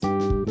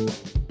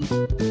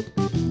Hello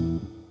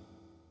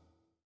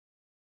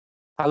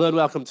and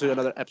welcome to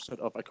another episode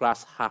of A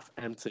Glass Half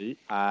Empty.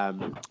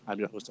 I'm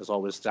your host, as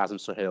always, Jasmine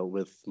Sohail,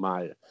 with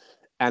my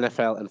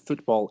NFL and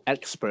football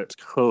expert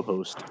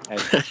co-host,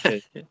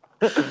 Eddie.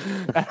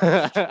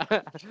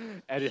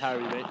 Eddie, how are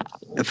you, mate?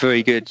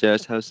 Very good,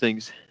 Jazz. How's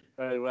things?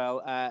 Very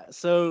well.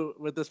 So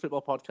with this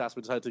football podcast,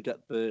 we decided to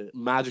get the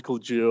magical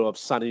duo of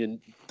Sonny and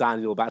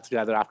Daniel back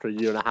together after a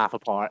year and a half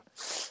apart.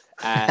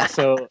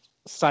 So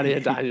Sonny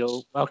and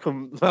Daniel,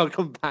 welcome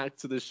back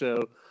to the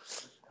show.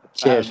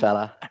 Cheers,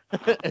 fella.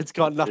 It's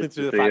got nothing to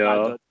do with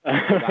the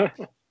fact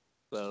that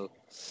so.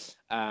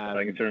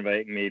 Thanks for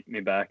inviting me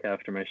back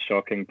after my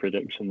shocking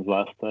predictions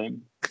last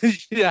time.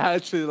 Yeah,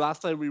 actually,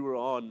 last time we were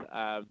on,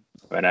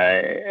 when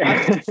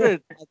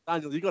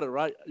Daniel, you got it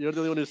right. You're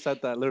the only one who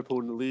said that Liverpool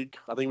in the league.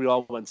 I think we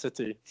all went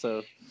City.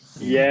 So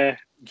yeah,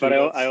 but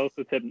I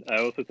also said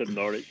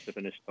Norwich to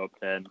finish top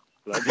 10.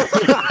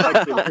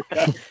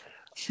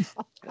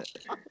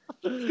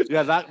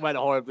 Yeah, that went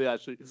horribly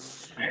actually.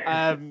 So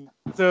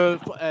for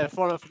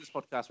this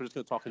podcast, we're just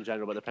going to talk in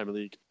general about the Premier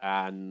League,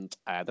 and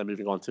then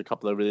moving on to a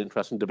couple of really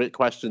interesting debate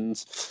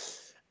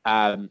questions.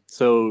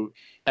 So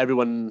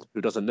everyone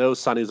who doesn't know,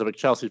 Sonny's a big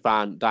Chelsea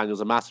fan,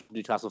 Daniel's a massive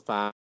Newcastle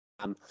fan,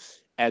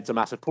 Ed's a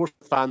massive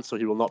Portsmouth fan, so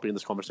he will not be in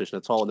this conversation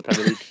at all in the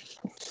Premier League.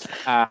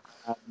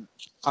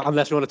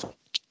 Unless you want to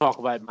talk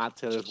about Matt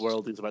Taylor's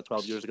Worldies about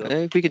 12 years ago.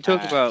 We could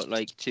talk about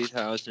like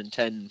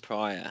 2010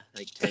 prior,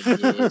 like 10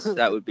 years.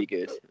 That would be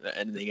good.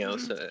 Anything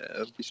else,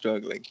 I'd be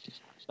struggling.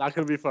 That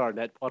could be for our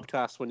net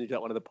podcast when you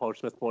get one of the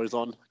Portsmouth boys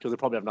on, because they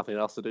probably have nothing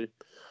else to do.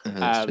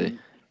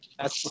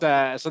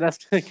 So let's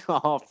kick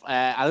off.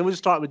 I think we'll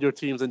just start with your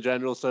teams in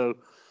general. So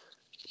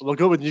we'll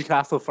go with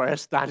Newcastle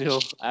first.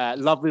 Daniel,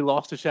 lovely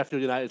loss to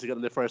Sheffield United to get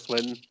them their first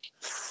win.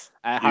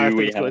 How are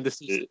things going this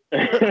season?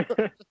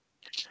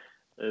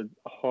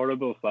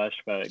 Horrible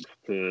flashbacks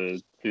to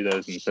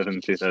 2007,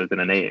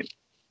 2008,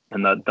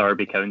 and that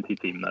Derby County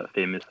team that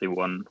famously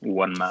won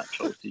one match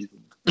all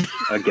season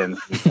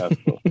against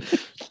Newcastle.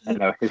 And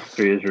now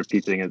history is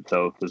repeating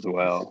itself as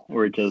well.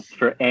 We're just,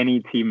 for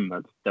any team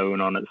that's down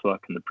on its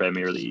luck in the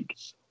Premier League,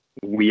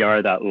 we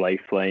are that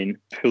lifeline,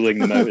 pulling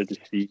them out of the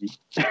sea,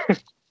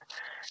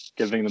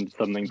 giving them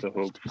something to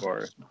hope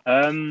for.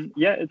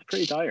 Yeah, it's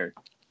pretty dire.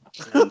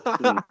 There's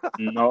not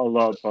a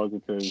lot of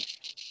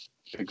positives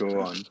to go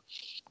on.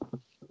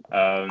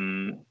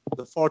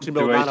 The 40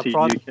 million man up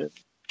front.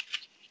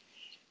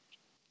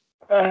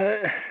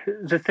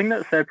 The thing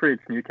that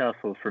separates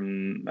Newcastle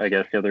from, I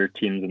guess, the other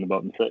teams in the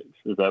bottom six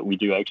is that we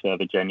do actually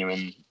have a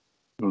genuinely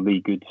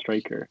good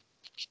striker.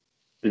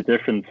 The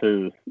difference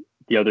is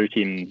the other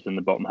teams in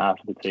the bottom half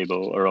of the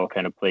table are all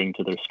kind of playing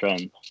to their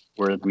strengths,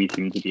 whereas we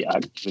seem to be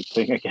actively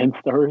playing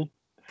against ours.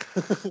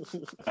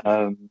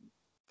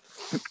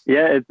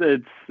 Yeah,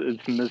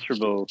 it's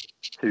miserable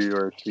 2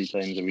 or 3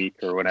 times a week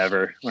or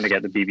whatever when I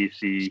get the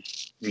BBC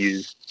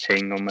News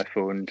ping on my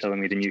phone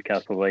telling me the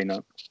Newcastle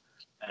lineup,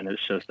 and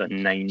it's just a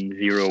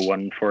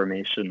 9-0-1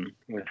 formation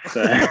with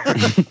that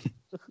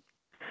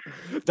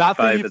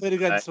thing you played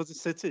against was a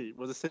City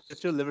or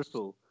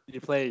Liverpool?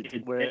 You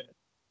played where?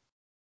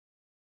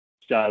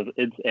 Jazz,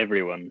 it's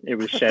everyone. It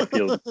was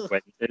Sheffield.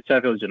 It's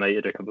Sheffield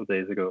United a couple of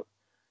days ago.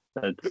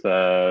 It's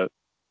 5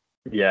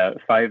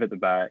 at the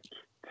back,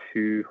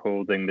 2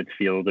 holding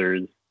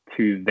midfielders,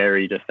 2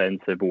 very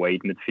defensive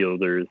wide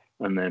midfielders,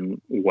 and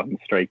then 1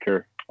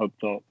 striker up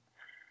top.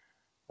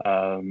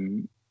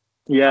 And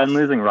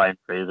losing Ryan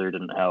Fraser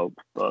didn't help,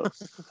 but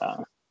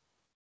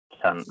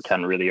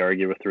can't really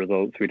argue with the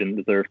results. We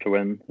didn't deserve to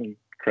win. And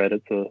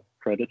credit to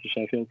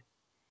Sheffield.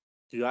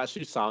 You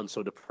actually sound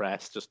so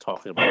depressed just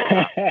talking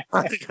about that.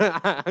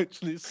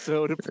 Actually,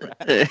 so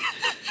depressed.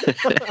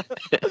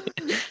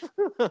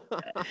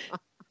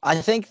 I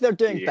think they're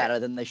doing better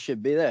than they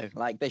should be, though.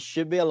 Like, they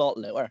should be a lot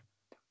lower.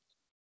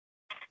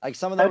 Like,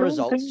 some of the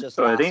results just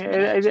last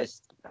minute,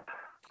 just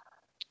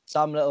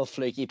some little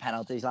fluky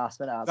penalties last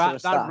minute.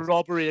 That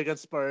robbery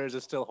against Spurs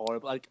is still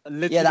horrible. Like,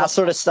 yeah, that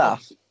sort of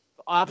stuff.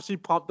 I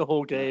absolutely pumped the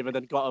whole game and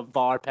then got a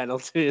VAR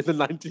penalty in the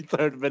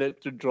 93rd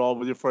minute to draw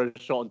with your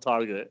first shot on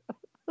target.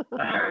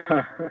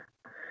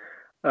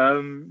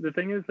 The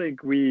thing is,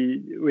 like,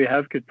 we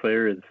have good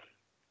players,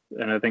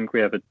 and I think we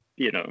have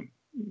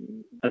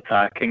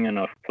attacking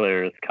enough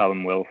players.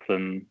 Callum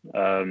Wilson,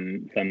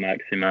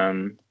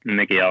 Saint-Maximin,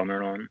 Miggy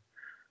Almiron.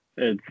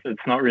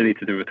 It's not really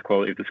to do with the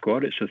quality of the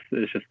squad. It's just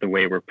the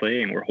way we're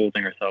playing. We're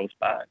holding ourselves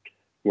back.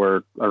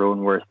 We're our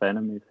own worst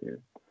enemies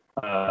here.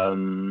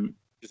 And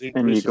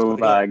you go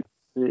back.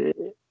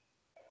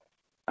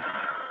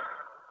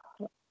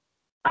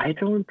 I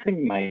don't think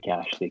Mike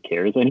actually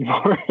cares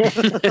anymore.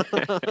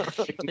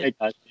 Mike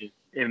actually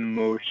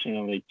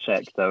emotionally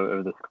checked out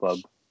of this club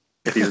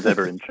if he was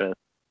ever interested.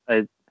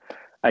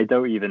 I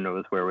don't even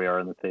know where we are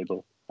on the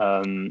table.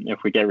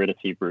 If we get rid of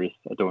Steve Bruce,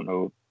 I don't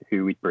know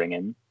who we'd bring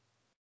in.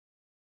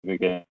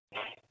 Again,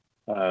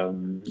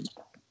 it's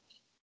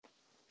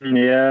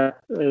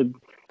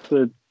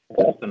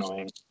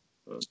annoying.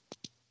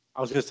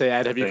 I was going to say,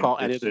 Ed, have you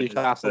caught any of the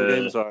Newcastle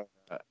games, or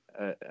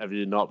have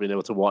you not been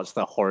able to watch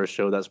the horror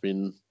show that's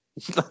been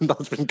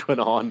that's been going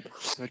on.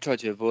 I try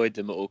to avoid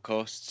them at all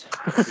costs.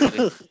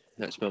 Really.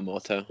 That's my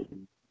motto.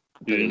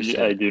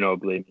 I do not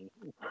blame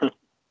you.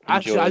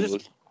 Actually,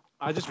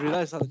 I just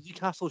realised that the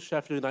Newcastle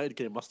Sheffield United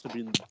game must have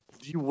been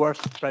the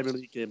worst Premier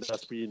League game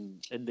that's been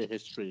in the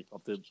history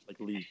of the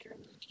league.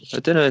 I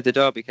don't know. The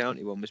Derby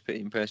County one was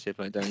pretty impressive,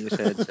 like Daniel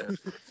said. So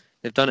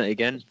they've done it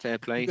again. Fair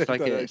play.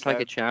 It's like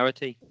a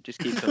charity. Just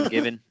keeps on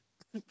giving.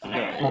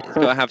 It's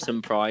got to have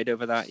some pride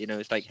over that.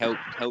 It's like help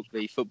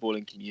the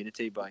footballing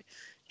community by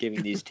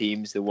giving these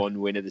teams the one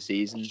win of the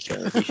season.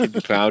 So we should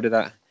be proud of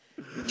that.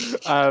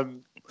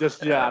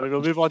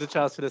 We'll move on to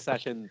Chelsea in a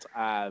second,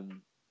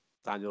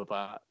 Daniel.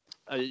 But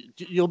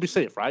you'll be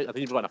safe, right? I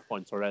think you've got enough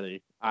points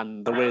already,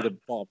 and the way the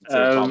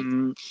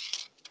bomb.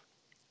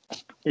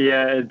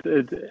 Yeah,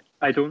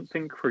 I don't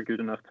think we're good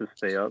enough to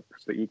stay up,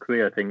 but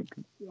equally, I think,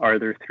 are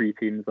there 3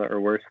 teams that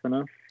are worse than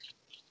us?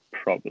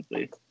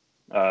 Probably.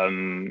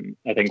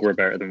 I think we're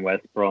better than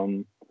West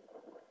Brom.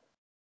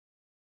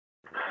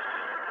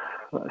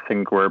 I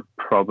think we're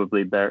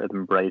probably better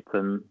than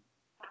Brighton,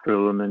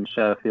 Fulham, and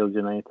Sheffield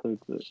United.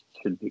 It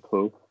should be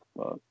close,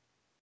 but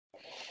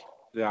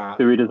yeah.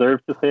 Do we deserve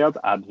to stay up?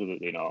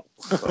 Absolutely not.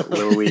 But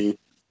will we?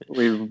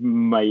 We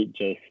might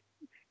just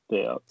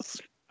stay up.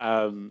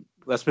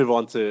 Let's move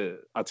on to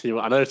our team.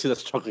 I know it's that's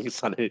struggling,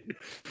 Sonny.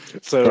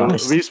 So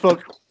we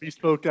spoke.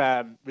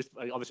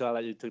 Obviously, I'll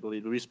let you take the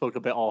lead. We spoke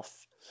a bit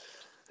off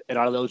in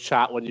our little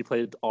chat when you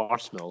played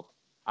Arsenal,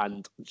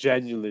 and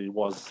genuinely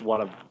was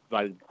one of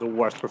the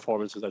worst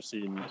performances I've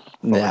seen.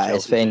 Yeah,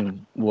 it's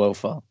been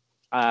woeful.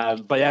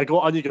 But yeah, go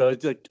on you go.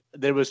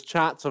 There was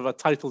chats of a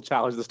title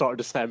challenge at the start of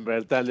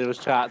December. Then there was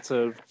chats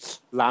of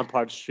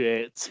Lampard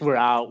shit. We're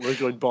out. We're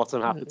going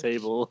bottom half the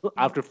table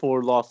after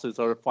 4 losses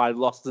or 5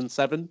 losses in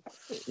 7.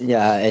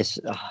 Yeah, it's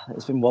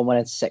been 1 win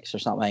in 6 or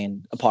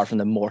something. Apart from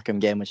the Morecambe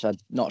game, which I'm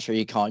not sure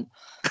you count.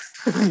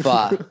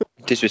 But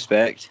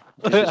disrespect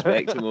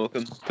to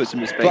Morecambe. Put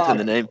some respect on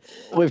the name.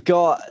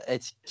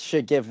 It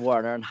should give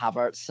Werner and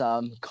Havertz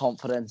some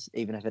confidence,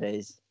 even if it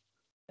is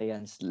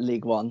against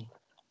League One.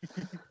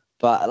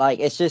 But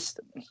it's just,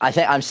 I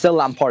think I'm still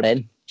Lampard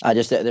in. I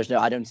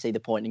don't see the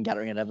point in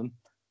getting rid of him.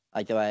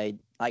 Like the way,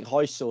 how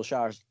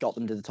Solskjaer's got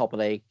them to the top of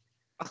the league.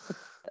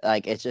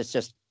 It's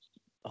just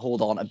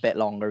hold on a bit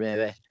longer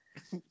maybe.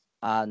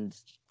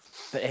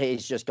 But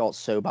he's just got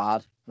so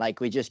bad.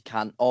 We just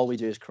can't. All we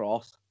do is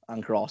cross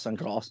and cross and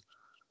cross.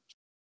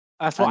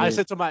 That's what I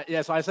said to my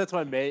So I said to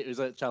my mate who's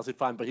a Chelsea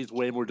fan, but he's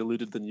way more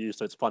deluded than you,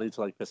 so it's funny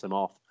to piss him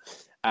off.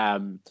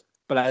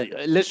 But I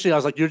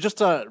was like, you're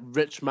just a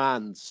rich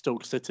man,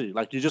 Stoke City.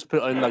 You just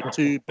put in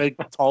 2 big,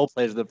 tall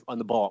players on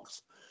the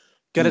box,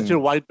 get it to your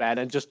wide man,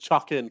 and just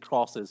chuck in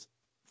crosses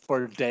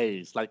for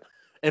days.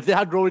 If they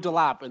had Rory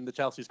Delap in the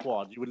Chelsea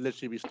squad, you would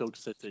literally be Stoke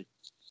City.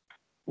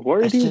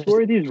 What are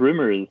these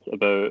rumours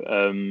about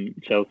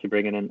Chelsea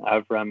bringing in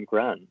Avram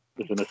Grant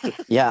as an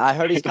assistant? Yeah, I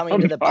heard he's coming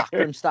into the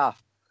backroom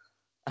staff.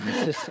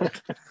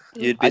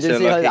 You'd be I don't so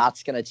see lucky. how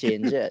that's going to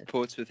change it.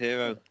 Portsmouth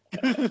hero.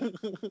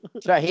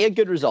 Sorry, he had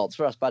good results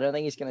for us, but I don't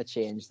think he's going to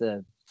change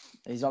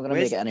he's not going to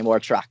make it any more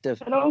attractive.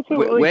 And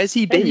also, where's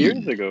he been? 10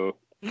 years ago.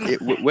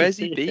 Where's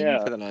he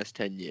been for the last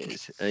 10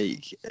 years? I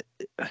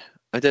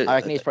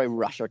reckon he's probably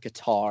Russia or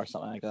Qatar or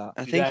something like that.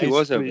 I think he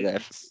was over there.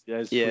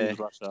 Yeah,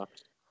 Russia.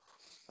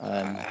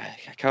 I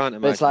can't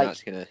imagine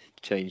that's going to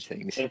change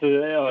things. This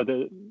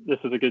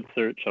is a good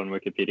search on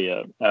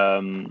Wikipedia.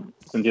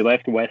 Since he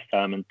left West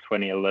Ham in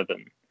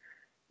 2011,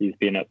 he's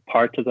been at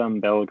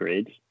Partizan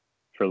Belgrade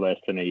for less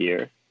than a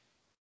year.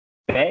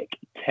 Bek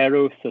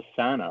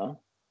Terosasana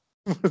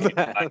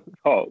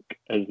Bangkok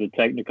as the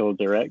technical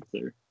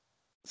director.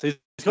 So he's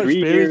got 3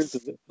 experience.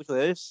 years. Look at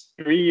this.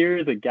 3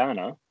 years at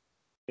Ghana.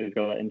 He's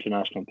got an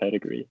international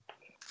pedigree.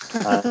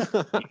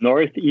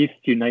 Northeast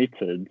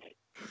United.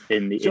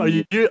 Are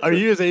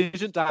you his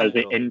agent, Daniel? As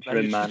the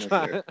interim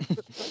manager.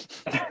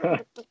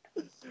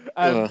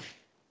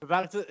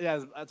 Back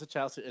to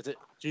Chelsea.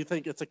 Do you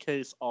think it's a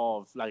case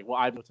of what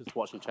I've noticed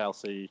watching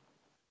Chelsea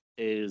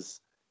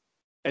is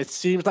it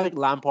seems like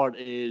Lampard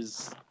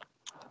is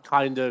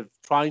kind of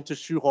trying to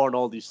shoehorn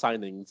all these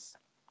signings.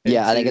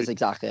 I think it's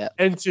exactly it.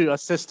 Into a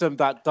system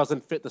that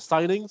doesn't fit the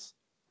signings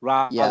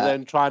rather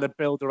than trying to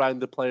build around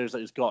the players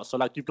that he's got. So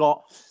you've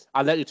got,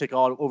 I'll let you take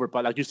all over,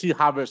 but you see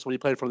Havertz when he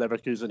played for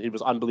Leverkusen, he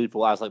was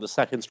unbelievable as the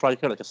second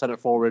striker, a centre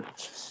forward.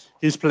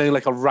 He's playing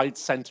a right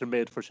centre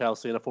mid for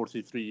Chelsea in a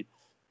 4-3-3.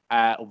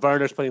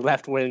 Werner's playing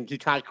left wing. He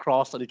can't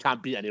cross and he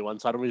can't beat anyone,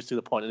 so I don't really see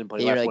the point in him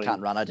playing left wing. He really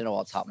can't run. I don't know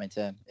what's happening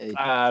to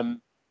him.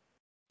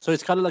 So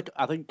it's kind of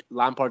I think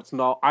Lampard's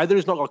not either.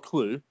 He's not got a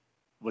clue,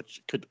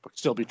 which could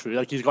still be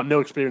true. He's got no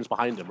experience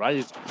behind him,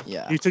 right?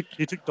 He took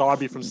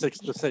Derby from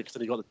 6th to 6th,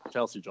 and he got the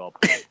Chelsea job.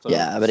 So,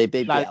 but he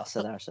beat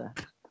Bielsa there.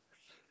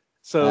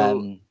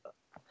 So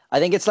I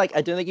think it's I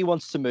don't think he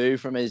wants to move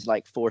from his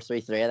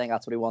 4-3-3. I think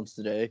that's what he wants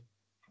to do,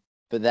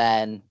 but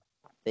then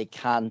they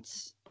can't.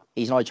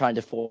 He's not trying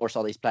to force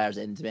all these players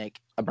in to make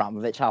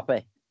Abramovich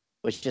happy,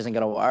 which isn't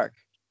going to work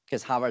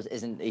because Havertz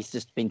isn't. He's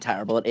just been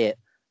terrible at it,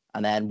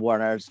 and then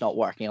Werner's not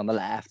working on the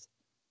left,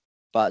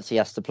 but he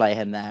has to play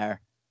him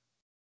there.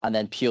 and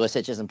then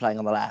Pulisic isn't playing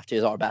on the left,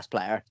 who's our best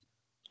player.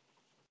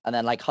 And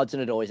then like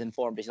Hudson-Odoi is in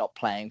form, but he's not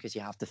playing because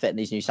you have to fit in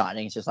these new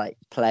signings. It's just like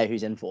play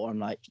who's in form,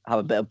 like have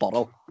a bit of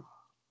bottle.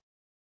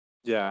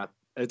 Yeah.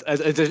 And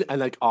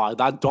like,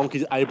 that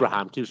donkey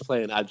Abraham keeps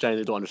playing. I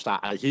genuinely don't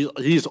understand.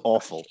 He's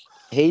awful.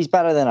 He's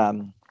better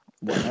than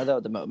Werner though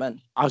at the moment.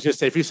 I was gonna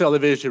say, if you say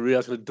Olivier Giroud, I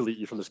was gonna delete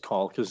you from this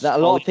call because a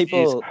lot of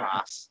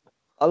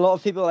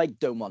people like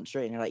don't want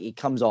straight, and like he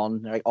comes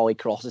on, like he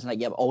crosses, and like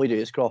but all we do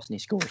is cross, and he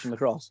scores from the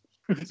cross.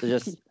 So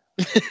just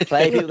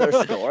play people that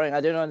are scoring.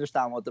 I don't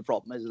understand what the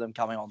problem is with them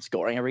coming on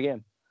scoring every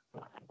game.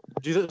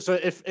 So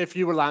if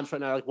you were Lance right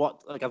now, like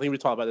what? Like I think we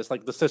talked about this.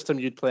 Like the system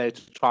you'd play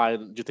to try,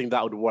 and do you think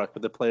that would work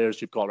with the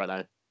players you've got right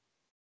now?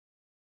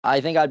 I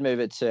think I'd move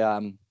it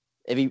to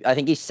I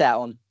think he's set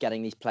on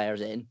getting these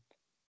players in.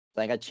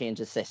 I think I'd change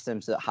the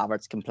system so that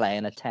Havertz can play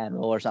in a 10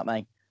 role or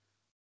something.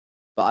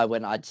 But I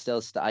wouldn't. I'd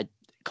still.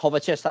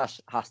 Kovacic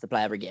has to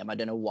play every game. I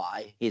don't know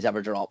why he's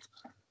ever dropped.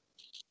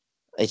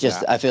 It's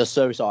just I feel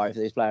so sorry for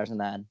these players. And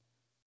then,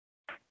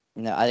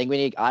 I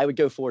think I would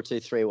go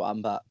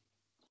 4-2-3-1, but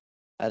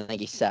I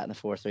think he's set in the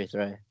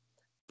 4-3-3.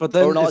 But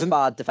then not as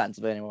bad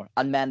defensively anymore.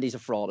 And Mendy's a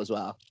fraud as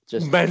well.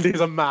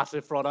 Mendy's a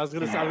massive fraud. I was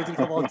going to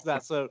come on to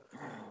that. So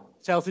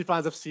Chelsea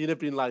fans have seen it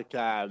being like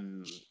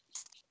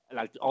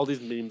all these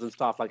memes and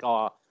stuff like,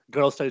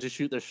 girls try to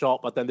shoot their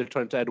shot, but then they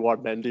turn to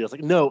Edouard Mendy. I was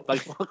like, no,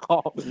 like fuck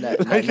off. No,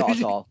 not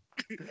at all.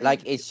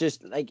 Like it's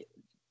just like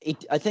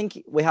I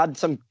think we had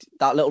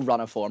that little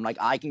run of form. Like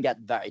I can get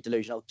very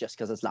delusional just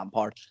because it's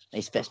Lampard. And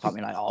he's fist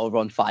pumping like, we've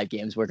won 5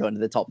 games, we're going to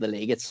the top of the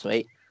league. It's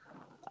sweet.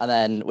 And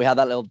then we had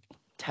that little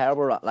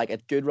terrible run, like a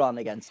good run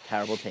against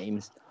terrible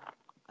teams.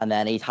 And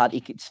then he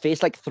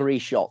faced like 3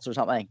 shots or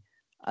something.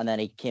 And then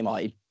he came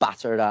out, he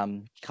battered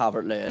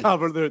Calvert-Lewin.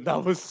 Calvert-Lewin,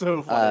 that was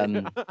so funny.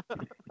 And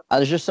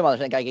there's just some other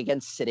thing, like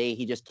against City,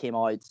 he just came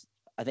out.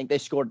 I think they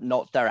scored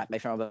not directly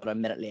from about a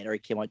minute later. He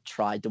came out,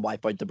 tried to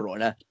wipe out De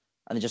Bruyne, and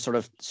then just sort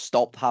of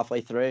stopped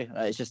halfway through.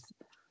 It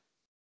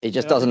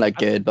just doesn't look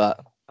good. But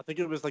I think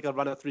it was like a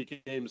run of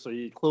 3 games. So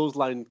he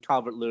clotheslined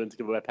Calvert-Lewin to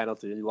give away a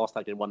penalty, and he lost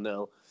that game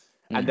 1-0.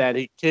 And then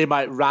he came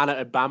out, ran out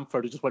of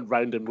Bamford, who just went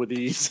round him with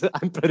ease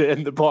and put it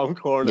in the bottom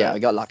corner. Yeah, we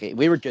got lucky.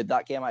 We were good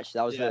that game actually.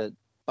 That was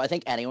but I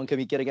think anyone can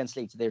be good against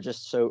Leeds. They're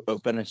just so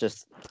open. It's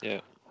just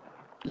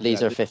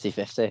Leeds are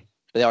 50-50.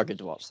 But they are good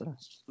to watch though.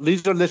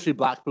 Leeds are literally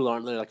Blackpool,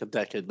 aren't they? Like a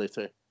decade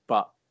later.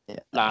 But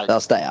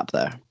they'll stay up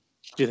there.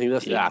 Do you think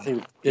this? Yeah, I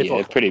think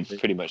they're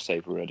pretty much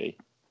safe already.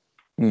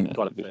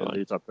 Got to be fine.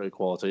 Leeds are pretty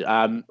quality.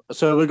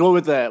 So we'll go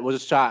with we'll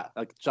just chat.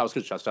 Like that was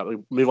good chat. We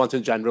move on to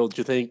in general. Do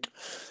you think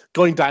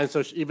going down?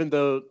 So even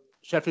though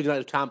Sheffield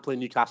United can't play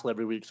Newcastle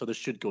every week, so they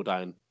should go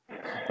down.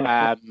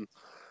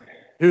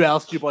 Who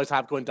else do you boys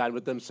have going down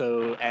with them?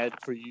 So Ed,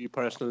 for you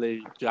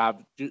personally, do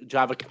you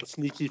have a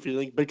sneaky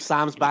feeling Big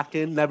Sam's back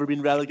in, never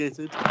been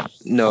relegated?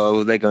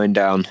 No, they're going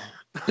down.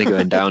 They're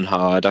going down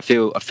hard. I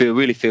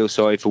really feel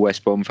sorry for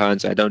West Brom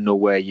fans. I don't know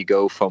where you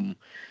go from.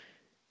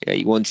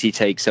 Once he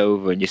takes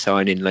over and you're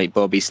signing like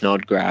Bobby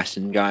Snodgrass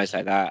and guys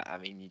like that. I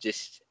mean,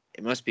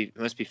 it must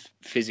be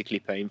physically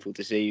painful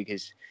to see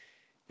because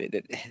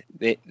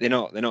they're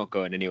not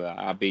going anywhere.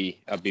 I'd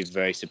be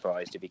very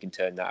surprised if he can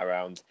turn that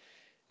around.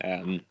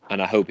 And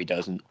I hope he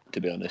doesn't, to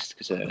be honest,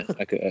 because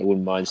I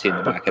wouldn't mind seeing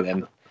the back of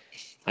them.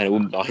 And I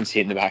wouldn't mind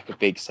seeing the back of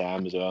Big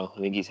Sam as well. I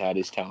think he's had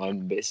his time,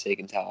 a bit sick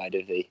and tired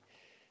of the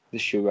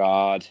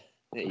charade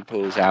that he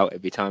pulls out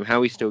every time.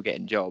 How he's still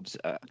getting jobs,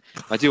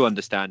 I do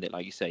understand it.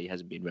 Like you say, he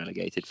hasn't been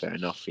relegated, fair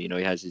enough. He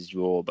has his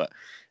draw. But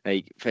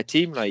like for a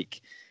team like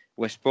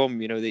West Brom,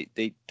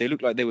 they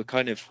look like they were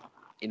kind of,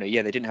 they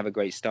didn't have a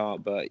great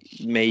start, but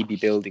maybe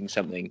building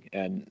something.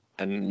 And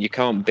you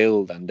can't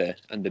build under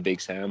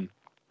Big Sam.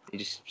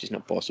 It's just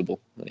not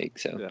possible.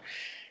 So, yeah.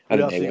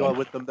 Who else you got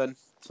with them then?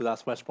 So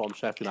that's West Brom,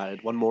 Sheffield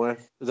United. One more.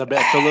 Is there a bit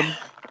of Fulham?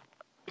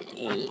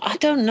 I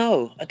don't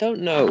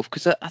know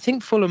because I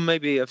think Fulham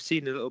maybe I've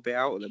seen a little bit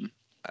out of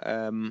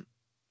them.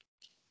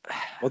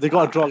 Well, they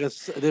got a draw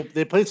against.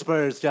 They played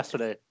Spurs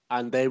yesterday,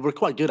 and they were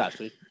quite good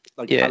actually.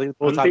 I think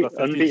both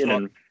unbeaten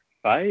in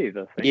 5.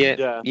 I think.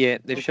 Yeah.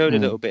 They've showed a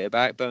little bit of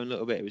backbone, a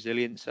little bit of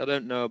resilience. I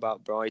don't know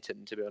about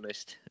Brighton, to be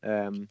honest.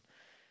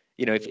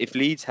 If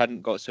Leeds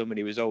hadn't got so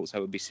many results, I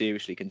would be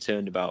seriously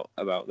concerned about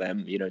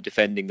them.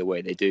 Defending the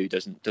way they do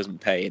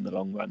doesn't pay in the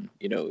long run.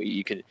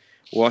 You can,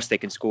 whilst they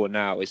can score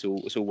now, it's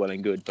all well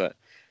and good, but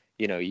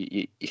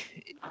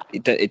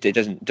it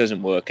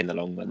doesn't work in the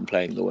long run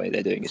playing the way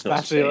they're doing. It's not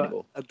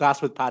sustainable.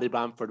 That's with Paddy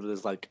Bamford with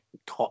his like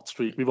hot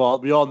streak. We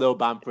all know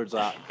Bamford's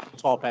a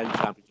top end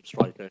championship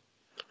striker.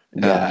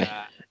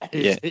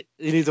 He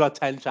needs about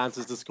 10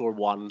 chances to score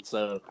 1.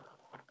 So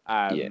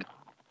yeah,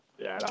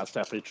 that's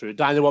definitely true.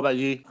 Daniel, what about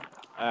you?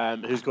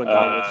 Who's going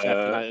down with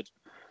Sheffield United?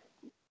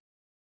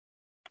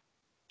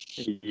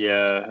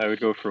 Yeah, I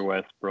would go for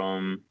West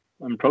Brom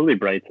and probably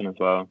Brighton as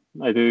well.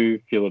 I do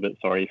feel a bit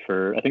sorry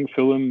I think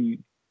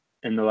Fulham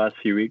in the last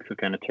few weeks have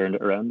kind of turned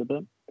it around a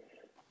bit.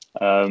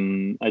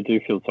 I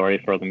do feel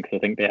sorry for them because I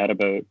think they had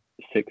about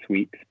 6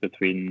 weeks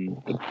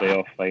between the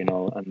playoff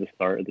final and the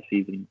start of the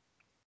season.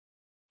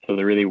 So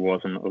there really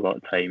wasn't a lot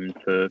of time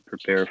to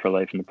prepare for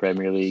life in the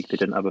Premier League. They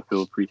didn't have a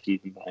full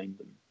pre-season behind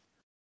them.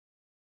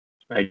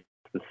 I guess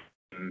the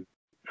same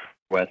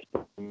West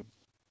Brom.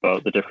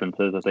 But the difference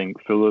is, I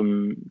think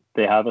Fulham,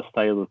 they have a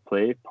style of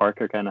play.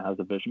 Parker kind of has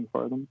a vision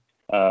for them.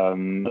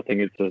 I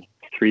think it's a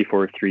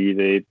 3-4-3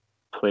 they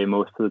play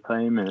most of the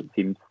time, and it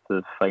seems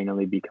to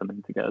finally be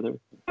coming together.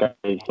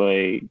 Guys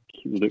like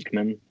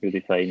Lookman, who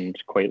they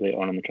signed quite late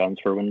on in the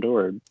transfer window,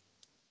 are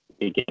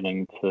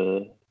beginning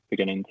to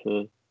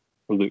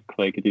look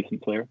like a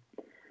decent player.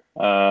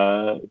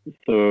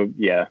 So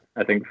yeah,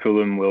 I think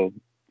Fulham will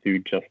do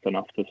just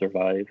enough to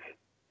survive.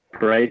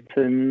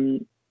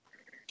 Brighton,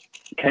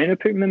 kind of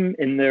putting them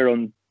in there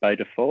by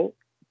default,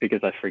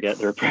 because I forget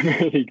they're a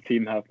Premier League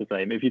team half the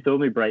time. If you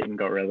told me Brighton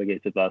got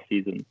relegated last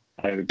season,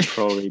 I would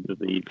probably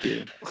believe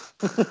you.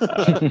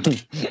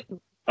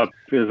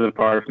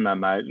 Apart from that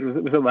match,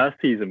 was it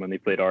last season when they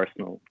played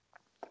Arsenal,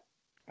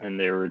 and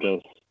they were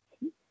just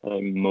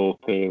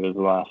Mopey was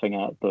laughing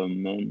at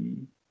them,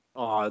 and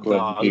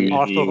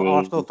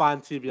Arsenal fan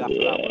TV after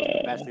that was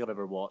the best thing I've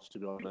ever watched, to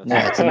be honest.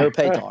 Yeah, it's a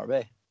Mopey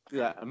derby.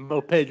 Yeah,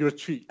 Mopey, your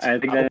treat. I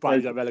think that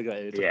Brighton got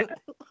relegated. Yeah.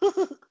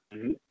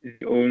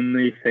 The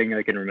only thing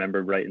I can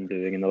remember Brighton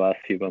doing in the last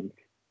few months,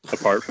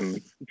 apart from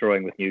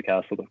drawing with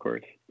Newcastle, of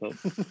course.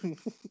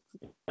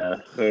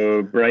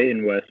 So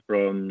Brighton, West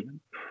Brom,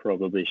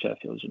 probably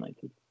Sheffield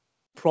United.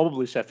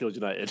 Probably Sheffield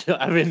United.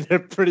 I mean, they're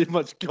pretty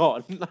much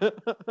gone.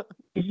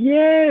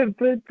 Yeah,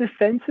 but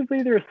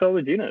defensively, they're a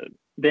solid unit.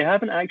 They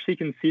haven't actually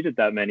conceded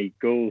that many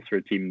goals for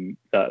a team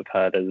that have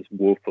had as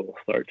woeful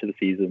start to the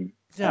season.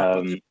 Yeah,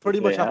 but you pretty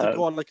much have to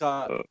go on like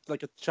a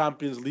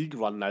Champions League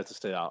run now to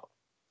stay out.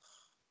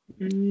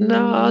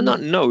 No,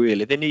 not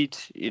really. They need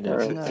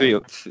 3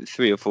 or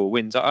 4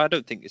 wins. I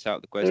don't think it's out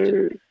of the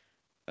question.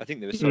 I think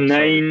there was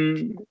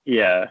 9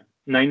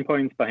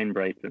 points behind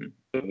Brighton.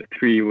 So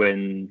 3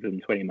 wins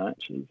in 20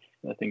 matches,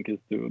 I think, is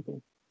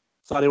doable.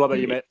 Sorry, what about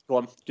you, mate? Go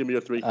on, give me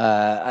your 3.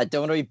 I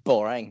don't want to be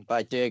boring, but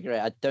I do agree.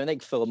 I don't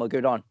think Fulham will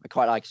go down. I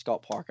quite like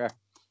Scott Parker.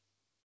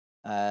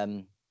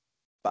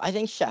 But I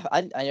think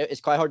I know it's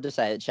quite hard to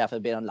say that Sheffield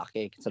have been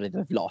unlucky considering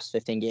they've lost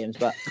 15 games,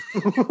 but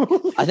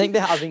I think they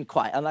have been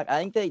quite unlucky.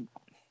 I think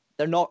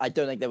they're not. I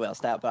don't think they will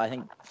stay up, but I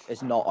think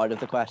it's not out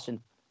of the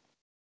question.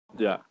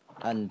 Yeah.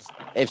 And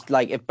if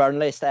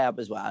Burnley stay up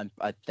as well,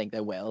 I think they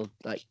will.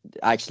 Like,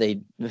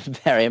 actually,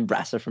 very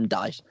impressive from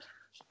Dyche.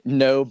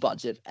 No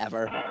budget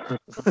ever,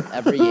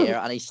 every year,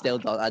 and he still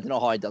does. I don't know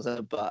how he does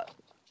it, but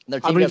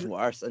their team gets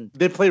worse. And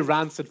they play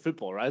rancid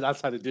football, right?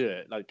 That's how they do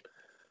it. Like,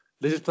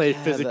 they just play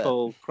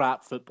physical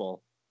crap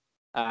football.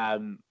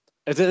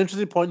 It's an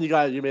interesting point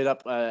you made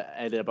up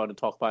earlier about and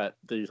talk about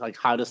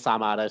how does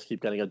Sam Allardyce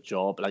keep getting a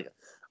job? Like,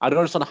 I don't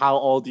understand how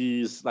all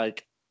these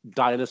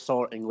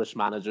dinosaur English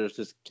managers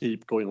just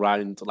keep going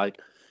round. Like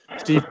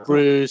Steve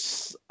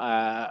Bruce,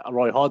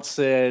 Roy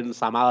Hodgson,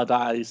 Sam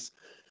Allardyce,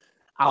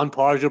 Alan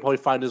Pardew will probably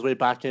find his way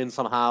back in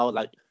somehow.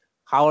 Like,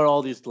 how are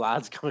all these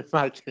lads coming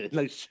back in?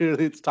 Like,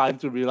 surely it's time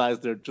to realise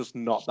they're just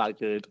not that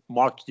good.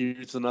 Mark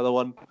Hughes, another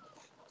one.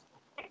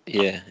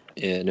 Yeah,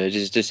 no, it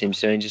just seems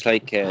strange. Just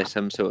like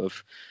some sort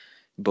of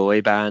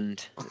boy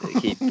band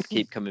that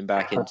keep coming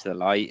back into the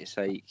light. It's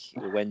like,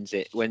 when's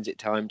it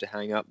time to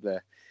hang up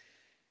the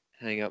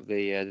I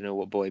don't know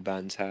what boy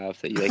bands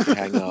have that they can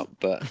hang up,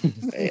 but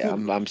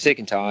I'm sick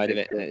and tired of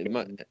it.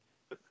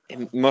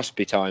 It must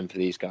be time for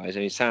these guys. I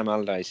mean, Sam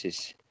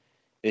Allardyce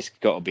this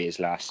got to be his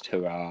last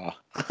hurrah.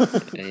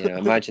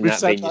 Imagine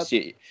that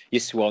being your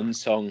swan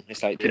song.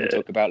 It's like people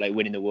talk about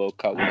winning the World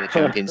Cup, winning the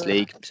Champions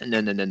League.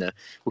 No.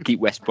 We'll keep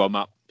West Brom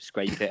up,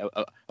 scrape it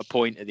a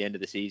point at the end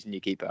of the season.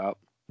 You keep it up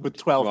with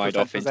 12 ride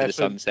off into the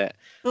sunset.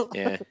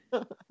 Yeah.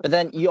 But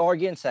then you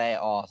argue and say,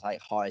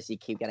 how does he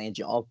keep getting a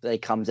job? He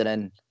comes in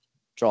and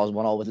draws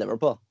 1-1 with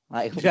Liverpool.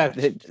 A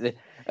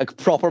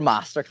proper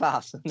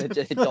masterclass.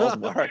 It does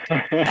work.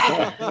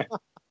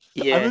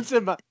 Yeah. I would say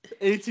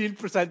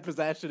 18%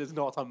 possession is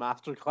not a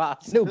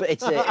masterclass. No, but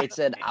it's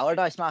an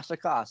Allardyce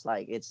masterclass.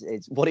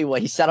 It's what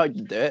he set out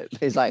to do it.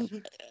 He's like,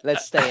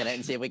 let's stay in it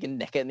and see if we can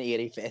nick it in the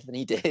 85th, and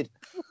he did.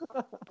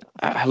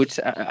 I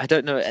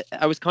don't know.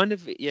 I was kind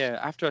of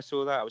after I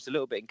saw that, I was a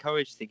little bit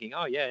encouraged, thinking,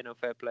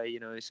 fair play.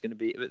 It's going to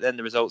be. But then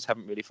the results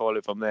haven't really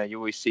followed from there. You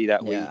always see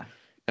that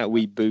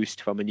wee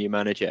boost from a new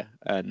manager,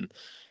 and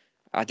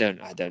I don't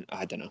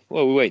know.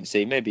 Well, we'll wait and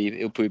see. Maybe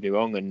he'll prove me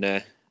wrong, and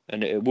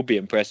it would be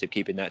impressive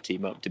keeping that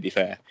team up, to be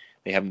fair.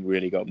 They haven't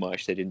really got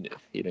much. They didn't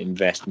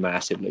invest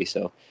massively.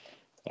 So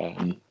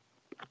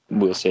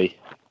we'll see.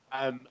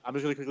 I'm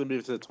just going to quickly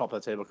move to the top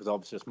of the table because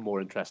obviously it's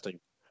more interesting.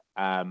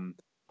 So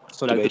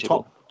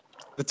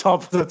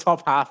the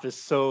top half is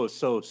so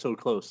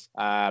close.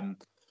 Because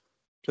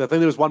I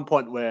think there was one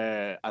point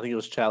where I think it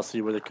was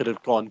Chelsea where they could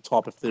have gone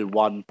top if they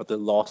won, but they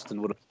lost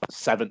and would have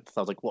 7th.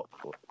 I was like,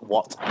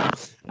 what?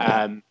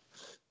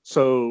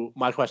 So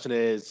my question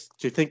is,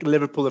 do you think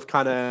Liverpool have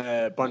kind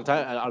of burnt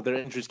out? Are their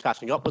injuries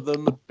catching up with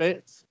them a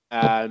bit?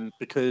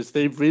 Because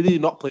they've really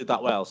not played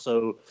that well.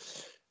 So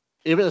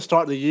even at the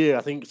start of the year,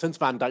 I think since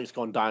Van Dijk's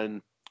gone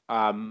down,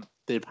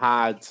 they've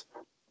had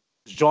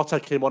Jota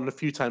came on a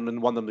few times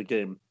and won them the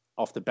game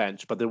off the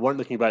bench, but they weren't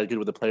looking very good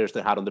with the players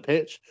they had on the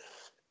pitch.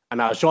 And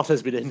now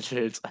Jota's been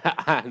injured,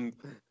 and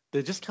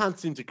they just can't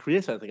seem to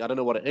create anything. I don't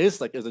know what it is.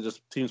 Like, is it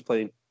just teams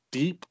playing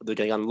deep? They're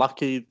getting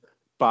unlucky.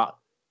 But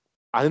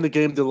I think the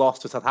game they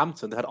lost to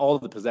Southampton, they had all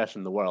the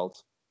possession in the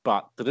world,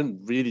 but they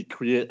didn't really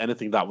create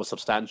anything that was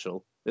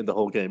substantial in the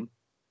whole game.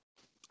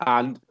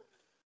 And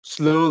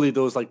slowly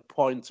those like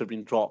points have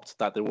been dropped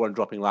that they weren't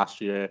dropping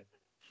last year.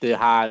 They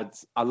had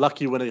a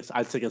lucky win,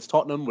 I'd say, against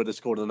Tottenham, where they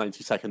scored in the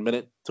 92nd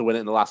minute to win it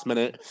in the last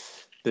minute.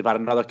 They've had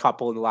another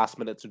couple in the last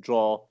minute to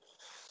draw.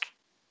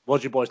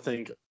 What do you boys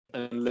think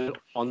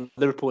on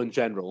Liverpool in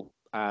general?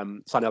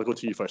 Sonny, I'll go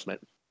to you first, mate.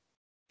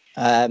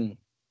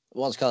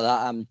 What's called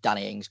that?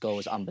 Danny Ings' goal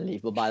was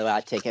unbelievable. By the way, I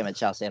take him at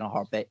Chelsea in a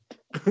heartbeat.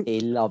 He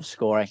loves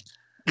scoring.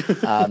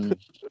 I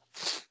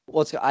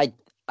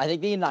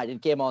think the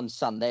United game on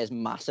Sunday is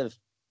massive.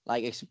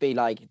 Like, it should be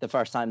like the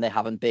first time they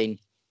haven't been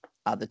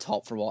at the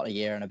top for a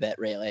year and a bit,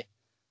 really.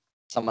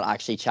 Someone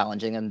actually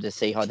challenging them to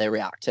see how they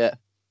react to it.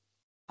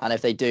 And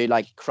if they do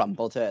like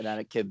crumble to it, then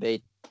it could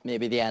be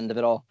maybe the end of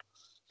it all.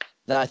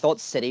 Then I thought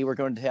City were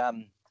going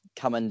to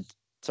come and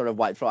sort of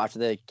wipe floor after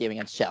the game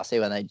against Chelsea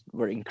when they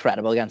were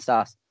incredible against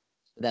us.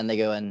 Then they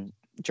go and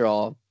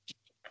draw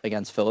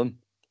against Fulham.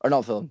 Or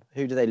not Fulham.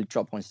 Who do they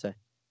drop points to?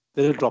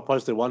 They didn't drop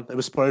points, they won. It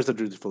was Spurs that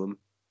drew to Fulham.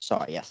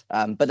 Sorry, yes.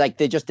 But like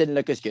they just didn't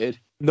look as good.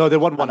 No, they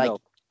won 1-0.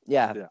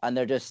 Yeah, and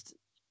they're just,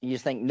 you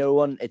just think no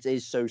one, it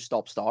is so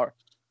stop-start.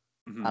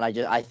 Mm-hmm.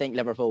 And I think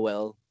Liverpool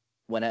will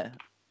win it.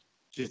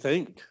 Do you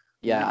think?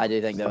 Yeah, I do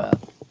think they will.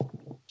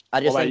 I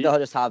just think they'll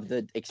just have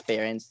the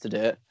experience to do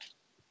it.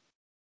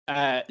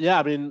 Yeah,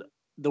 I mean,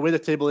 the way the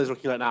table is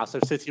looking right now, so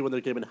City win their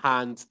game in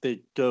hand,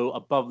 they go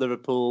above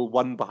Liverpool,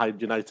 1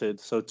 behind United.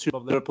 So 2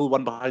 above Liverpool,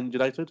 1 behind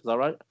United, is that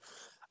right?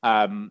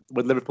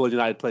 With Liverpool and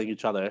United playing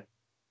each other.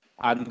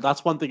 And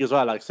that's one thing as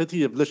well, like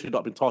City have literally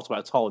not been talked about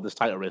at all in this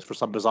title race for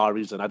some bizarre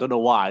reason. I don't know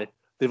why.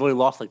 They've only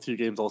lost like 2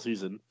 games all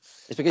season.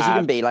 It's because you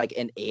can be like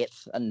in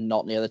 8th and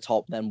not near the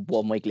top, then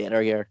 1 week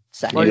later you're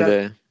second. Well,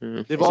 yeah.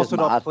 They've also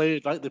not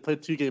played, right? They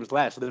played 2 games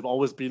less, so they've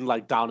always been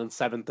like down in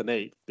 7th and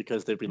 8th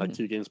because they've been like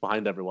 2 games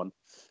behind everyone.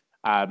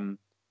 But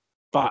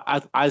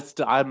I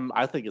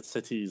think it's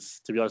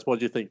City's, to be honest. What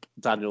do you think,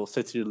 Daniel?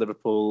 City or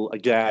Liverpool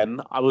again?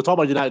 I will talk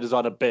about United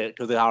on a bit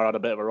because they are on a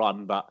bit of a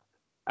run, but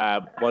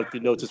what have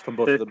you noticed from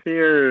both of them?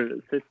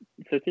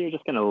 City are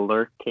just kind of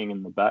lurking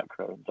in the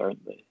background,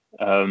 aren't they?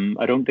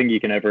 I don't think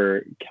you can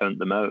ever count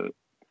them out.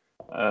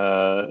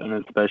 And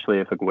especially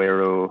if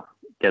Aguero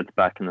gets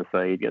back in the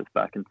side, gets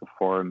back into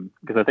form.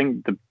 Because I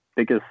think the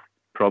biggest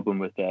problem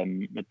with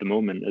them at the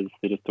moment is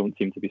they just don't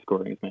seem to be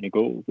scoring as many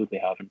goals as they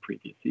have in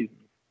previous seasons.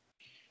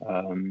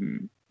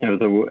 It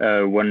was a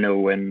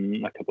 1-0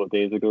 win a couple of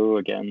days ago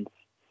against,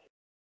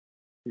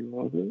 who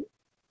was it?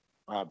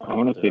 I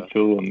want to say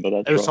Fulham, but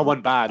that's it was wrong.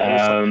 Someone bad.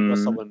 It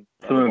was someone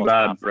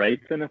bad.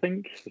 Brighton, I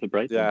think. Was it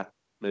Brighton? Yeah,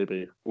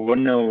 maybe.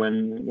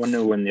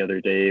 1-0 win the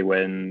other day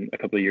when a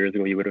couple of years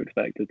ago you would have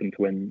expected them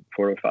to win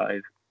 4 or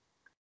 5.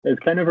 It's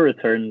kind of a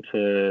return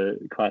to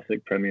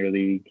classic Premier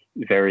League,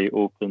 very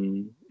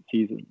open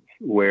seasons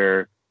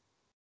where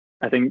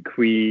I think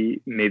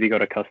we maybe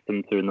got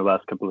accustomed to in the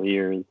last couple of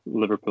years,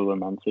 Liverpool and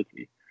Man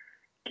City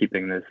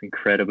keeping this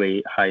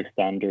incredibly high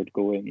standard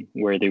going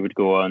where they would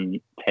go on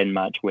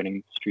 10-match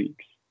winning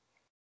streaks,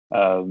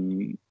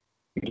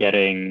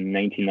 getting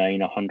 99,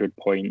 100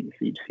 points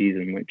each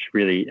season, which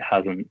really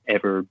hasn't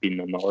ever been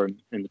the norm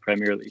in the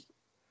Premier League.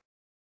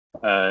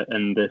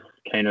 And this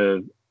kind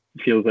of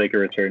feels like a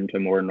return to a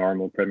more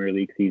normal Premier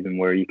League season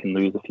where you can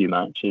lose a few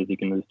matches, you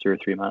can lose 2 or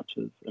 3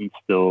 matches and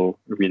still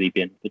really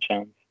be in the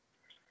chance.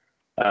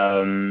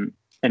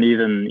 And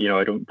even,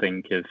 I don't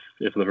think if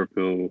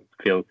Liverpool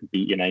fail to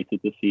beat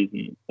United this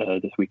season,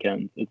 this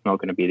weekend, it's not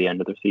going to be the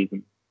end of their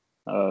season.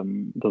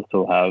 They'll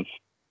still have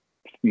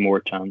more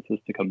chances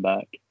to come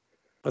back.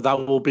 But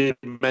that will be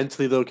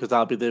mentally though, because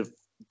that'll be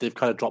they've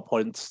kind of dropped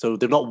points. So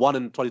they've not won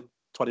in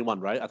 2021,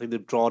 right? I think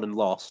they've drawn and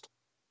lost.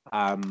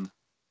 And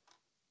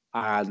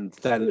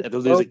then if they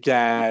lose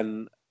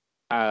again,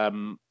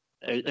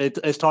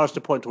 it starts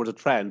to point towards a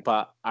trend.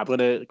 But I'm going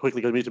to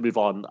quickly need to move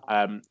on.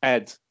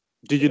 Ed,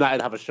 do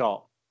United have a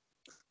shot?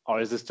 Or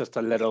is this just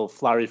a little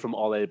flurry from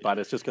Ole, but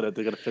they're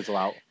gonna fizzle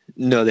out?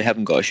 No, they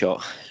haven't got a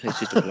shot. It's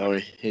just a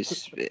flurry.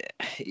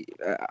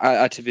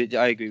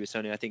 I agree with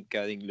Sonny. I think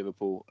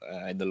Liverpool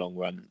in the long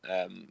run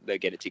they'll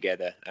get it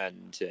together,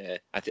 and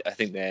I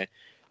think they're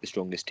the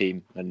strongest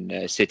team.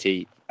 And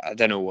City, I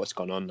don't know what's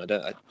gone on.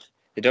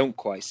 They don't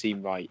quite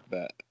seem right,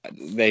 but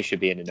they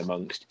should be in and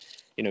amongst.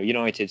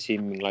 United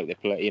seeming like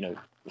they're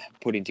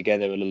putting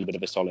together a little bit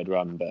of a solid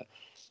run, but.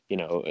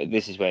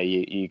 This is where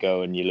you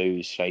go and you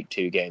lose like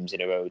 2 games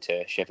in a row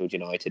to Sheffield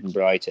United and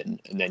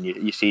Brighton, and then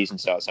your season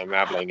starts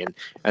unravelling,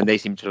 and they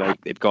seem to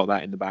they've got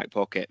that in the back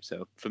pocket.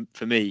 So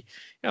for me,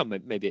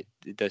 maybe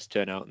it does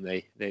turn out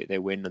and they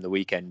win on the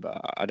weekend, but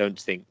I don't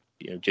think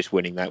just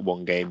winning that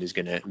 1 game is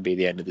going to be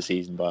the end of the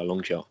season by a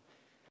long shot.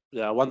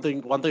 Yeah, one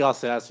thing I'll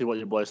say, I see what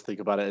you boys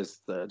think about it,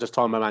 is just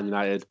talking about Man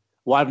United.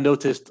 what I've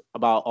noticed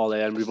about Ole,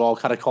 and we've all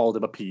kind of called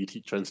him a PE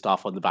teacher and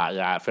stuff on the back.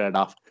 Yeah, fair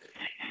enough.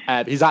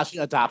 He's actually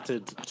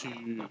adapted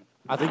to.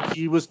 I think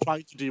he was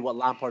trying to do what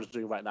Lampard is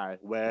doing right now,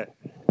 where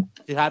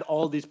he had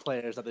all these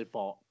players that they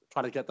bought,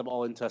 trying to get them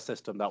all into a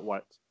system that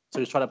worked. So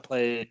he's trying to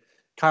play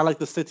kind of like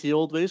the City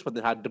old days when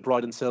they had De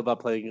Bruyne and Silva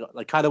playing,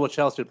 like kind of what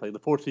Chelsea were playing, the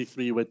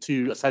 4-3-3 with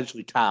two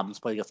essentially cams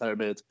playing a centre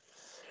mid.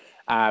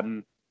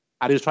 And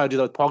he was trying to do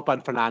that with Pogba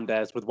and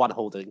Fernandes with one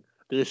holding.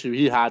 The issue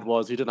he had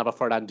was he didn't have a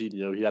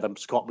Fernandinho, he had a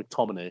Scott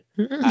McTominay.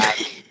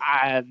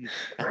 And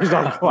he's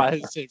not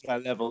quite the same kind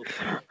of level.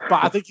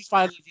 But I think he's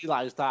finally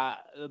realised that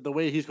the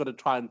way he's going to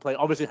try and play,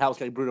 obviously helps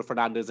getting Bruno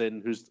Fernandes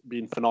in, who's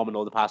been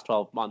phenomenal the past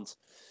 12 months.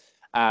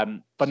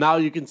 But now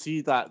you can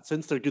see that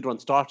since their good run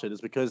started, is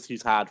because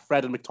he's had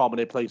Fred and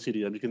McTominay playing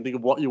CDM. You can think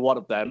of what you want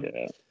of them.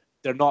 Yeah.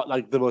 They're not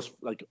like the most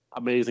like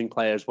amazing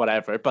players,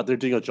 whatever, but they're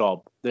doing a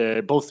job.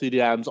 They're both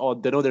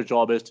CDMs. They know their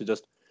job is to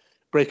just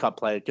break up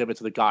play, give it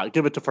to the guy,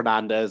 give it to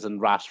Fernandes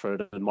and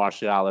Rashford and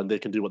Martial, and they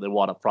can do what they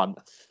want up front.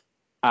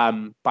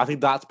 But I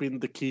think that's been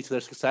the key to their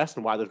success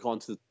and why they've gone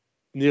to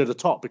near the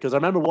top. Because I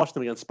remember watching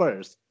them against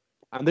Spurs,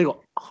 and they got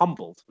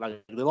humbled.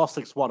 Like they lost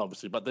 6-1,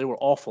 obviously, but they were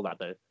awful that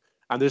day,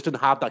 and they just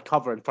didn't have that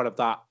cover in front of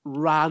that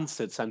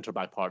rancid centre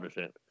back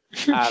partnership.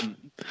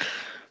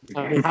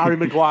 I mean, Harry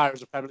Maguire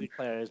as a Premier League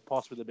player is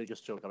possibly the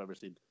biggest joke I've ever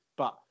seen.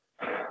 But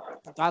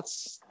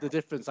that's the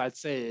difference, I'd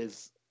say,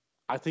 is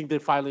I think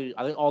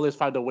Ole's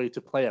found a way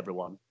to play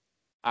everyone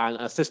and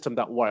a system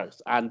that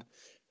works. And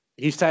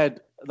he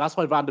said that's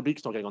why Van de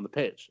Beek's not getting on the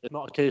pitch. It's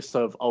not a case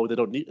of, they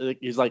don't need...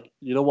 He's like,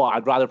 you know what,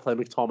 I'd rather play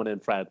McTominay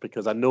and Fred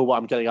because I know what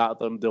I'm getting out of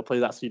them. They'll play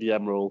that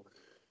CDM role.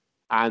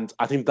 And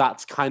I think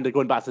that's kind of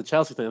going back to the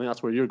Chelsea thing. I think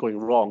that's where you're going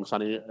wrong,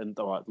 Sonny, and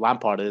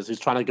Lampard is. He's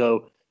trying to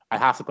go, I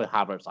have to play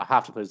Havertz. I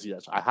have to play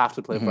Ziyech. I have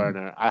to play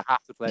Werner. I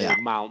have to play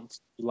Mount.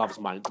 He loves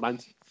Mount.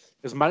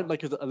 Is Mount like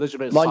his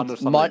Elizabeth's son or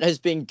something? Mount has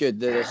been good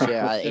this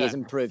year. He's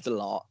improved a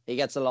lot. He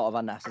gets a lot of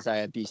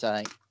unnecessary abuse, I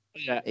think.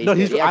 Yeah.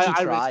 He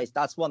actually tries.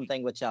 That's one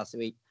thing with Chelsea.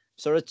 We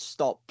sort of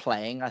stopped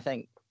playing, I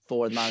think,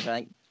 forward manager. I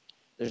think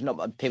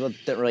people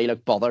didn't really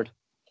look bothered.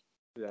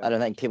 Yeah. I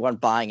don't think people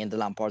weren't buying into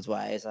Lampard's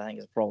ways. I think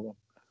it's a problem.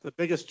 The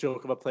biggest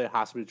joke of a player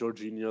has to be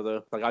Jorginho,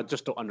 though. Like, I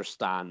just don't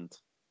understand.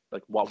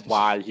 Like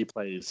why he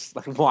plays,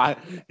 like why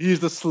he's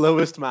the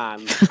slowest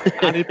man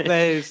and he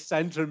plays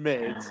centre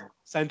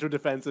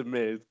defensive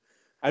mid.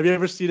 Have you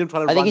ever seen him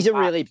trying to? I think he's a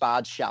really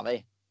bad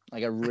Xavi,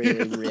 like a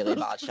really really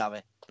bad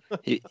Xavi.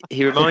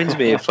 He reminds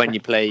me of when you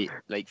play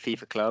like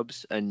FIFA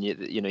clubs and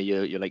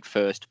you're like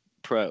first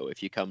pro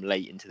if you come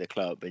late into the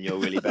club and you're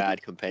really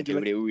bad compared to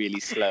everybody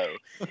really slow.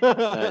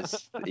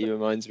 He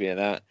reminds me of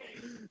that.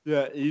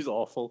 Yeah, he's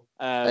awful.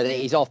 I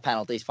think he's off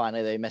penalties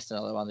finally. They missed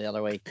another one the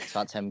other week. So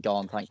that's him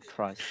gone, thank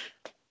Christ.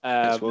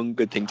 That's one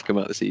good thing to come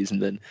out of the season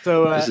then.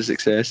 So it's a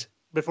success.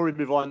 Before we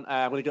move on,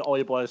 I'm going to get all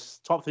your boys'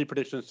 top 3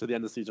 predictions to the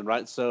end of the season,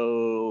 right?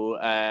 So,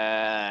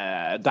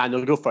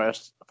 Daniel, go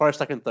first. First,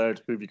 second,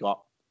 third. Who have you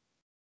got?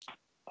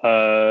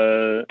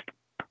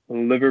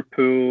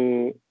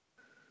 Liverpool,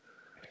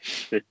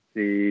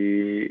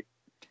 City,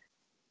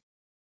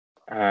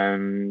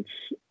 and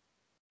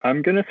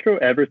I'm going to throw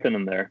Everton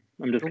in there.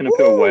 I'm just going to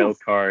put a wild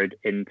card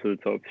into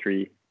the top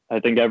 3. I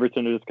think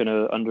Everton are just going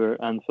to, under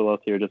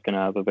Ancelotti, are just going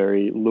to have a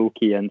very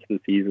low-key end to the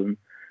season.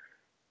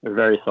 They're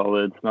very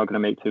solid, not going to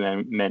make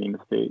too many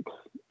mistakes.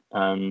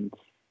 And,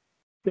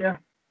 yeah,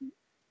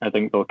 I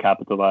think they'll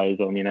capitalise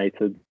on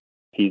United.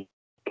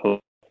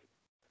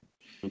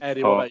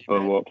 Eddie, what about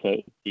you, walks out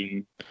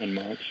team in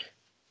March.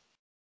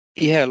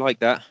 Yeah, I like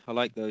that. I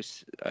like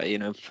those, I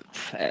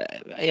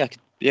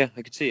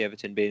could see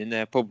Everton being in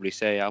there. Probably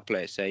say I'll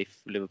play it safe,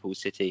 Liverpool,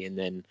 City, and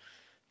then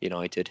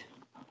United.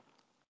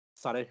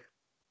 Sorry.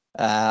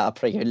 I'll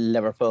probably go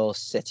Liverpool,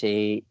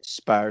 City,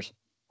 Spurs.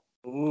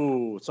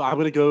 Ooh, so I'm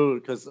going to go,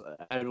 because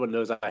everyone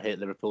knows I hate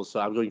Liverpool, so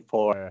I'm going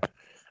for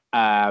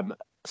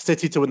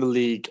City to win the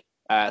league,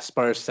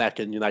 Spurs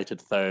second,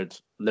 United third,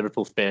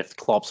 Liverpool fifth,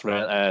 Klopp's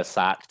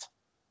sacked.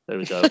 There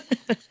we go.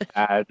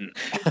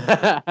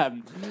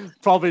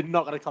 Probably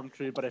not going to come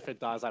true, but if it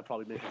does, I'd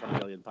probably make it £1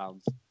 million.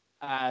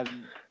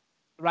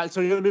 Right, so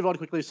you're going to move on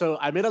quickly. So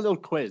I made a little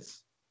quiz,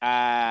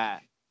 and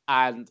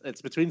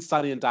it's between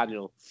Sonny and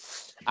Daniel,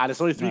 and it's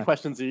only 3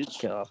 questions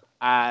each. God.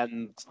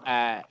 And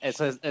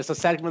it's a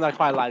segment I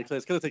quite like, so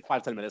it's going to take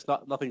 5-10 minutes,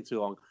 nothing too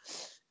long.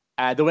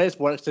 The way it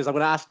works is I'm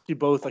going to ask you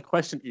both a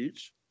question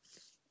each,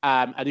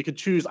 and you can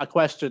choose a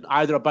question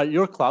either about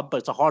your club, but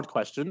it's a hard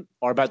question,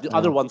 or about the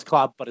other one's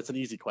club, but it's an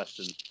easy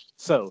question.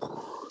 So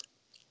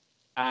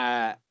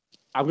I'm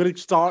going to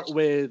start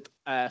with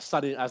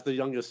Sonny as the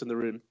youngest in the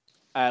room.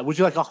 Would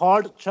you like a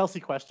hard Chelsea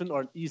question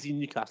or an easy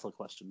Newcastle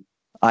question?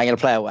 I'm going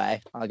to play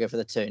away. I'll go for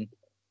the tune.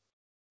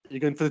 You're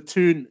going for the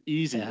tune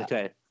easy? Yeah.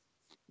 Okay.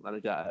 Let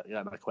me get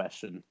my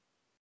question.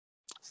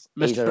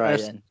 Mr.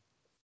 Right.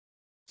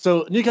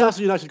 So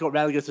Newcastle United got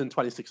relegated in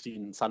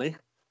 2016, Sonny.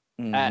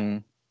 Mm-hmm.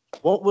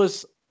 What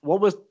was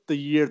the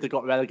year they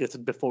got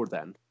relegated before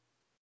then?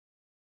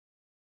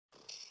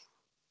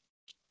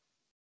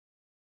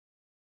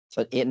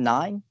 So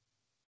 8-9?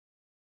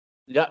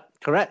 Yeah,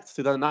 correct.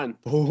 2009.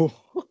 Oh,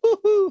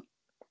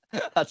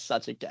 that's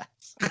such a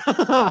guess.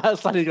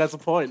 Sonny gets a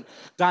point.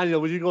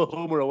 Daniel, will you go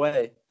home or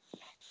away?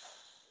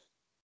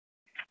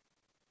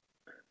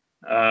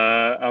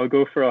 I'll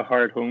go for a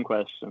hard home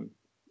question.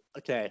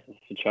 Okay.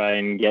 Just to try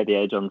and get the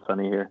edge on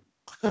Sonny here.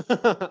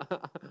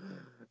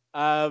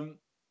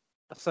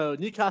 So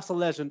Newcastle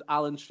legend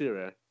Alan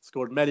Shearer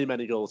scored many,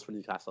 many goals for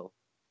Newcastle.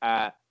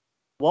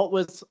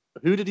 Who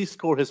did he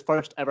score his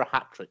first ever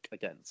hat trick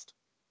against?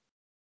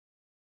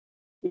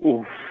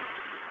 Ooh.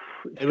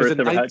 It was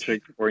in hat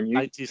trick for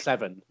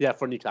 97. Yeah,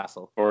 for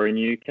Newcastle. For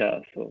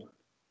Newcastle.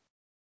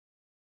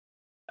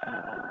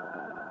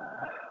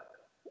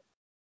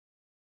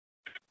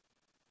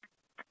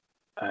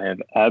 I have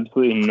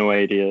absolutely no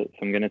idea, so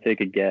I'm going to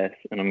take a guess,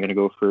 and I'm going to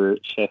go for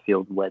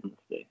Sheffield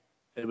Wednesday.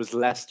 It was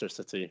Leicester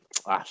City.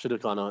 I should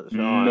have gone on.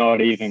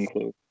 Not even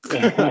close.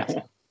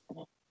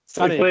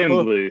 Sonny,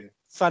 blue.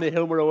 Sonny,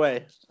 home or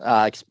away?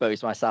 I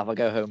exposed myself. I'll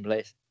go home,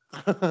 please.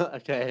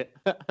 Okay.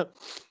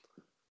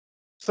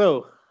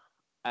 So,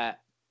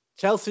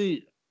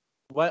 Chelsea,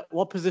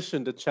 what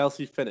position did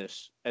Chelsea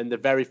finish in the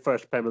very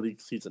first Premier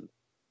League season?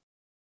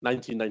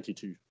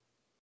 1992.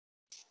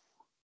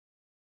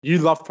 You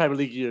love Premier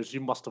League years.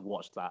 You must have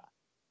watched that.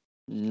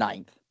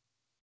 9th.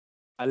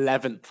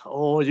 11th.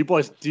 Oh, you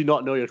boys do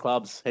not know your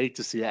clubs. Hate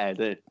to see it,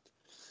 do.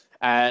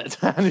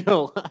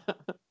 Daniel,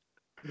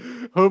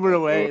 home or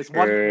away? It's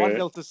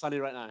 1-0 to Sonny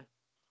right now.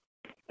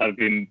 I've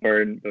been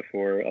burned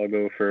before. I'll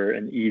go for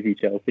an easy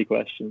Chelsea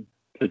question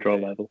to draw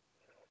level.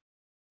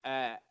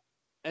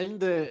 In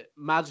the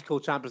magical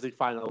Champions League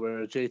final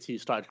where JT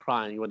started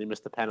crying when he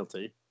missed the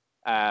penalty,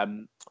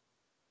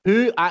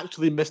 who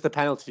actually missed the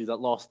penalty that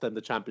lost them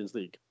the Champions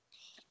League?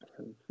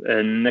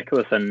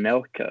 Nicolas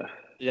Anelka.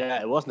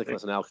 Yeah, it was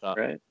Nicolas Anelka.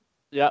 Right.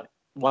 Yeah,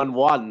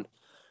 1-1.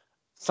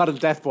 Sudden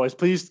death, boys.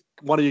 Please,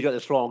 one of you get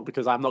this wrong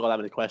because I'm not got that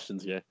many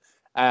questions here.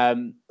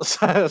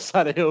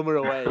 Sonny, home or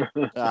away?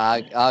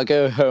 I'll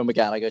go home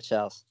again. I go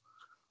Chelsea.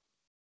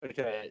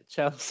 Okay,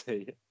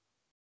 Chelsea.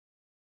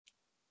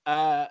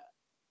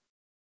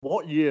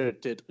 What year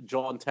did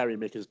John Terry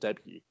make his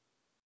debut?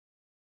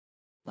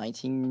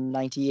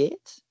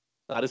 1998.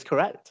 That is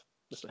correct.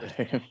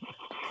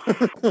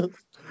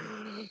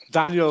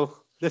 Daniel,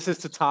 this is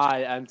to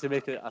tie and to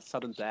make it a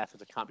sudden death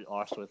as it can't be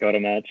arsed with. Got to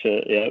match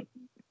it, yep.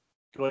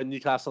 Going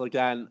Newcastle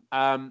again.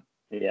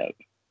 Yep.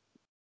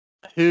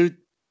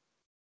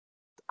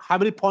 How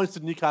many points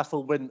did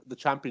Newcastle win the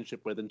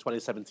championship with in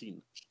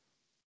 2017?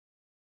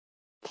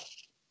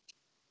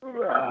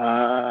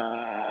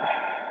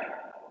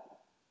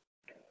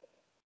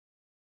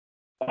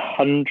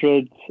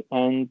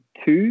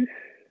 102.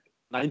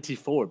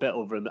 94, a bit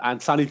over him.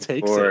 And Sonny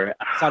takes it.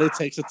 Sonny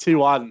takes a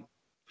 2-1.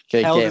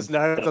 Held his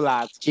nerve, the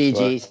lad.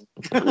 GG's.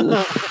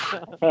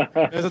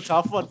 It was a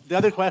tough one. The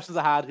other questions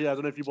I had here, I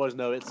don't know if you boys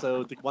know it,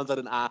 so the ones I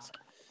didn't ask.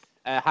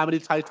 How many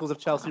titles have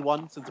Chelsea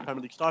won since the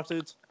Premier League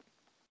started?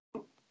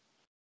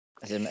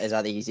 Is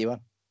that the easy one?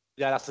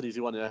 Yeah, that's an easy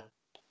one, yeah.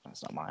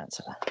 That's not my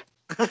answer.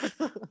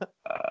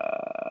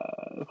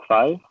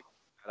 5.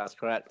 That's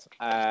correct.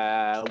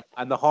 And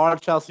the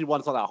hard Chelsea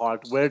one's not that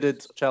hard. Where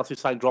did Chelsea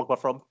sign Drogba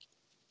from?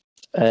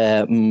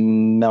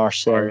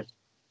 Marseille.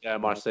 Yeah,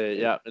 Marseille.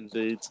 Yeah,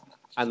 indeed.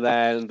 And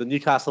then the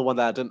Newcastle one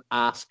that I didn't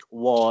ask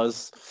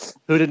was,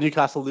 who did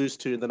Newcastle lose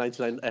to in the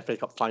 99 FA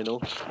Cup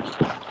final?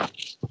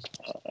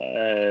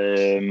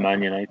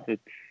 Man United.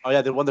 Oh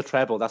yeah, they won the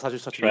treble. That's actually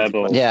such a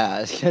treble. Yeah,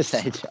 I was gonna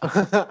say.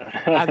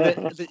 And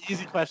the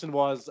easy question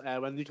was,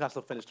 when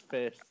Newcastle finished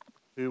 5th,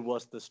 who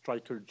was the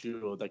striker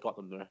duo that got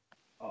them there?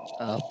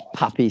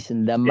 Papi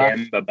Sindemba.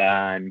 Demba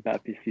and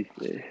Papi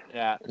Cisse.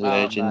 Yeah,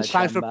 legend.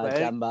 Time for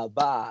play.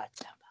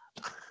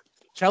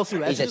 Chelsea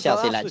legend. He's a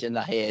Chelsea legend,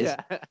 that he is.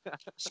 Yeah.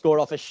 Scored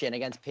off a shin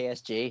against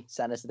PSG,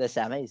 sent us to the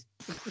semis.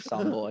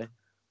 Some boy.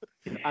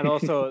 And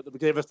also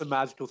gave us the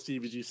magical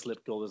CVG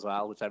slip goal as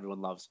well, which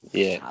everyone loves.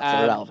 Yeah,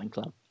 that's a relevant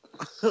club.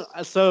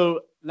 So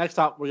next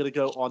up, we're going to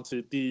go on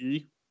to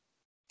the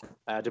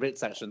debate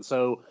section.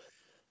 So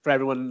for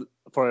everyone,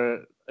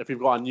 if you've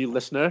got a new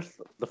listener,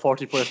 the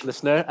 41st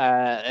listener,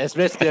 it's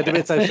basically a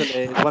debate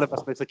session. One of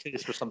us makes a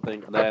case for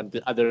something, and then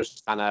the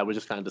others, and we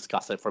just kind of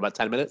discuss it for about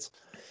 10 minutes.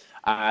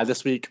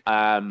 This week,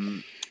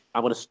 I'm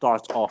going to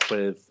start off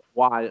with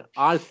why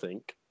I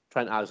think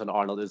Trent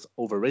Alexander-Arnold is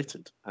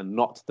overrated and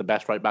not the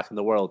best right back in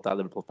the world that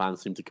Liverpool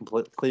fans seem to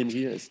claim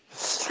he is.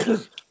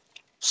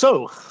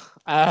 So,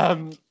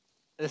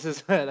 this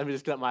is let me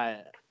just get my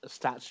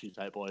stat sheet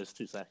out, boys.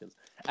 2 seconds.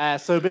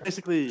 So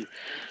basically,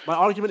 my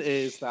argument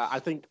is that I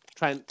think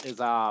Trent is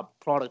a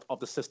product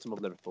of the system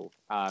of Liverpool.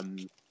 I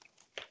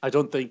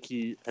don't think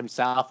he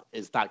himself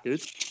is that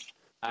good.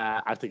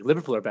 I think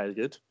Liverpool are very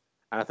good,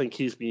 and I think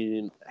he's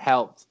been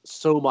helped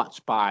so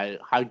much by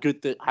how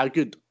good to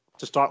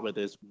start with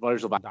is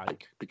Virgil van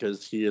Dijk,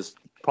 because he is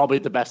probably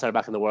the best center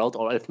back in the world,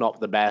 or if not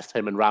the best,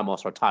 him and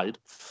Ramos are tied.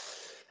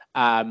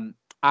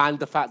 And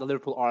the fact that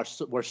Liverpool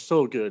were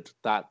so good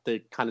that they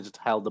kind of just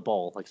held the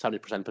ball, like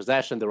 70%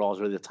 possession. They were always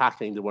really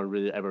attacking. They weren't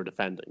really ever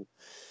defending.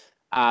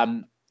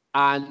 And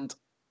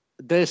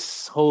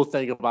this whole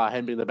thing about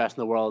him being the best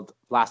in the world,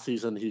 last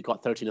season he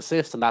got 13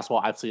 assists, and that's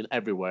what I've seen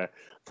everywhere.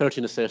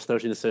 13 assists,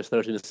 13 assists,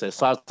 13 assists.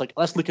 So I was like,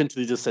 let's look into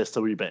these assists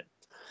a wee bit.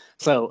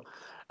 So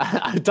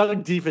I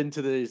dug deep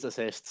into these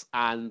assists,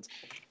 and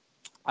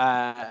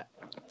Trent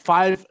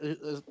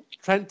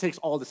takes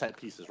all the set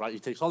pieces, right? He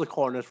takes all the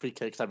corners, free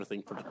kicks,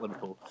 everything for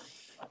Liverpool.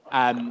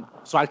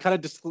 So I kind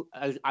of just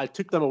I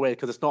took them away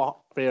because it's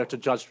not fair to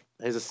judge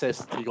his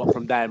assists he got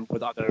from them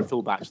with other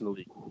fullbacks in the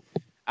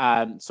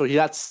league. So he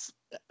had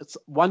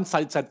one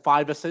side said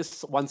 5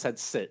 assists, one said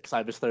 6 out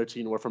of his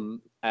 13 were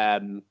from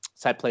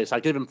set plays. So I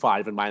gave him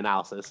 5 in my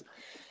analysis,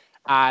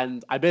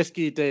 and I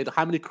basically did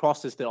how many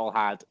crosses they all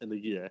had in the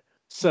year.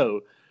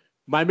 So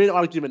my main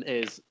argument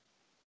is,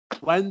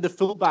 when the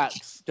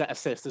fullbacks get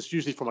assists, it's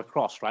usually from a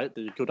cross, right?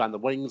 They go down the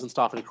wings and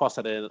stuff and cross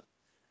it in.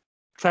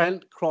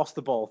 Trent crossed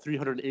the ball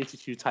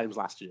 382 times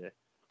last year.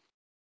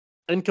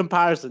 In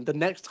comparison, the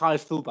next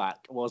highest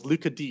fullback was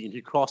Luca Dean,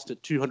 who crossed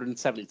it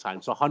 270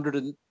 times, so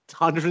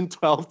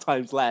 112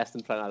 times less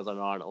than Trent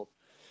Alexander-Arnold.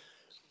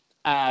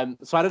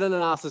 So I did an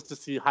analysis to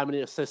see how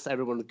many assists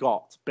everyone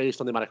got based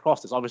on the amount of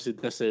crosses. Obviously,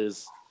 this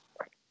is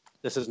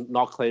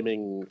not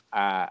claiming,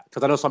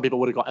 because I know some people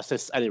would have got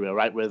assists anyway,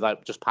 right,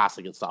 without just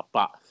passing and stuff,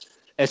 but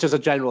it's just a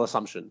general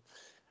assumption.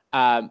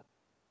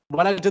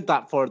 When I did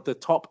that for the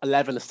top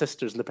 11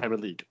 assisters in the Premier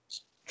League,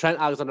 Trent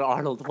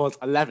Alexander-Arnold was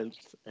 11th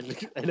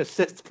in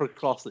assists per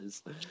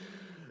crosses.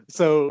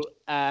 So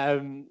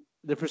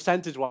the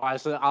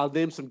percentage-wise, so I'll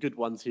name some good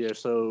ones here.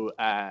 So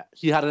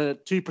he had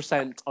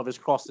 2% of his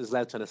crosses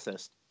led to an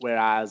assist,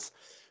 whereas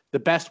the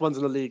best ones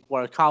in the league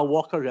were Kyle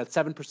Walker, who had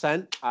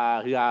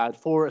 7%. He had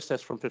 4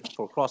 assists from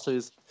 54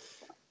 crosses.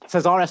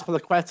 Cesar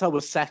Azpilicueta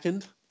was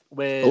second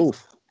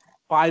with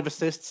 5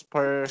 assists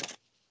per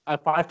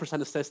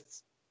 5%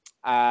 assists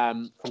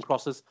from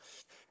crosses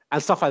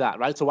and stuff like that,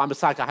 right? So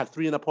Wan-Bissaka had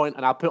 3 and a point,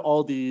 and I'll put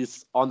all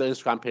these on the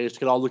Instagram page. You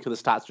can all look at the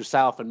stats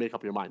yourself and make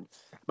up your mind.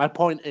 My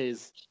point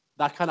is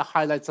that kind of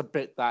highlights a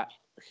bit that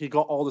he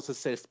got all this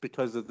assists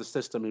because of the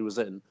system he was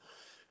in.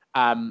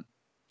 And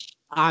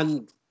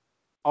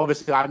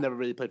obviously, I've never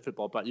really played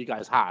football, but you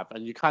guys have,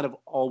 and you kind of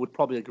all would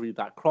probably agree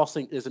that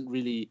crossing isn't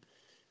really,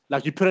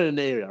 like, you put it in an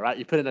area, right?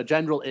 You put it in a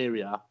general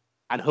area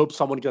and hope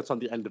someone gets on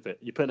the end of it.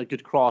 You put in a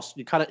good cross,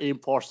 you kind of aim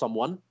for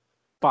someone,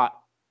 but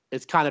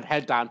it's kind of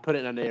head down, put it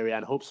in an area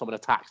and hope someone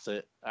attacks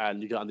it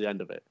and you get on the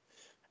end of it.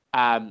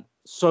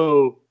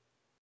 So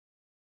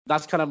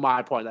that's kind of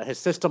my point, that his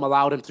system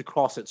allowed him to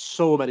cross it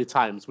so many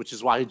times, which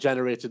is why he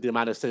generated the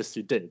amount of assists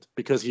he did,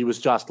 because he was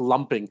just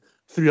lumping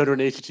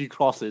 382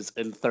 crosses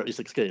in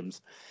 36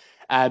 games.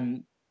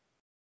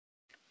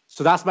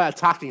 So that's my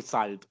attacking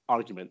side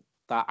argument,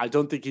 that I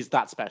don't think he's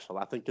that special.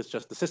 I think it's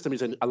just the system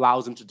he's in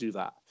allows him to do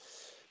that.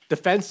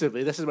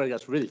 Defensively, this is where it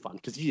gets really fun,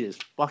 because he is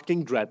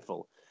fucking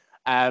dreadful.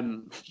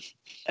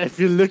 If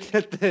you look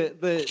at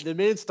the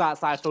main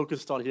stats I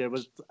focused on here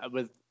was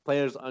with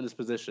players on his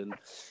position.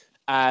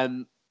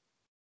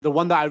 The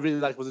one that I really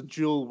liked was a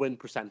dual win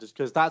percentage,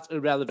 because that's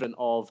irrelevant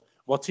of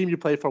what team you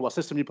play for, what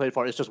system you play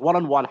for. It's just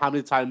one-on-one how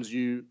many times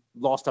you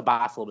lost a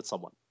battle with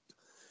someone.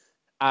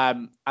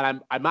 And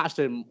I matched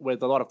him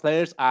with a lot of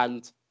players,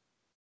 and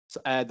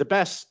the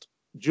best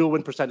dual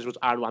win percentage was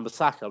Aaron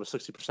Wan-Bissaka with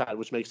 60%,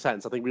 which makes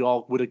sense. I think we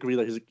all would agree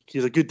that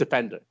he's a good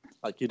defender.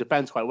 Like, he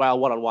defends quite well,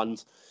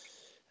 one-on-ones.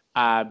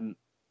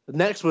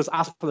 Next was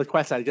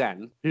Azpilicueta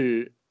again,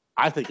 who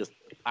I think is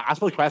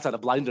Azpilicueta had a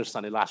blinder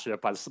Sunday last year,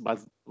 but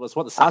was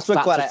what the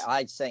Azpilicueta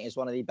I think is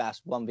one of the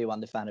best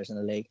 1v1 defenders in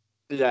the league.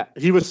 Yeah,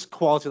 he was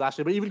quality last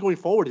year, but even going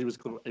forward, he was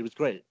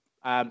great.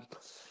 And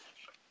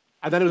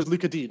then it was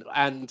Luca Dean,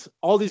 and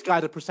all these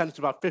guys had percentage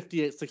about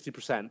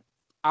 58-60%.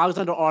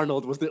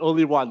 Alexander-Arnold was the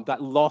only one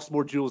that lost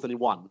more duels than he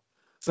won.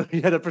 So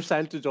he had a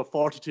percentage of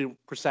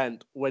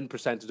 42% win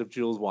percentage of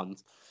duels won.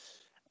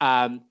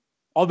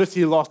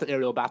 Obviously, he lost the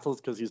aerial battles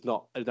because he's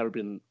never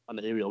been an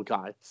aerial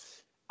guy.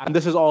 And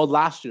this is all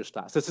last year's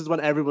stats. This is when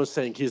everyone's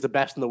saying he's the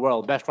best in the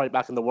world, best right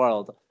back in the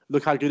world.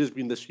 Look how good he's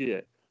been this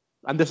year.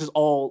 And this is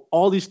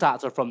all these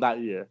stats are from that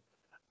year.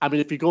 I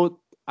mean, if you go,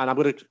 and I'm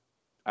going to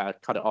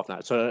cut it off now.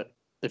 So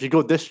if you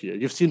go this year,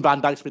 you've seen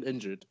Van Dijk's been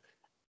injured.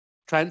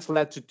 Trent's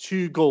led to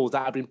 2 goals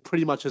that have been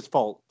pretty much his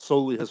fault,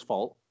 solely his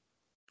fault.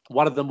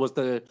 One of them was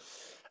the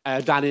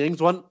Danny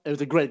Ings one. It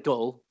was a great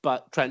goal,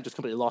 but Trent just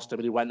completely lost him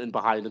and he went in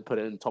behind and put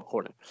it in the top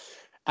corner.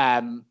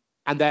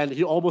 And then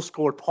he almost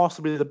scored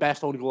possibly the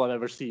best own goal I've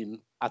ever seen.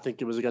 I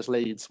think it was against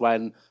Leeds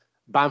when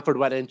Bamford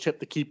went in, chipped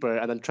the keeper,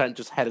 and then Trent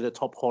just headed the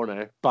top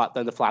corner, but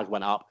then the flag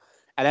went up.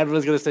 And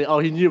everyone's going to say, oh,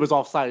 he knew it was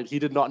offside. He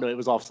did not know it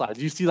was offside.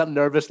 You see that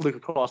nervous look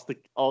across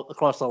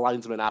the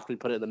linesman after he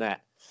put it in the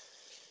net.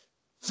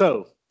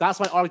 So that's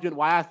my argument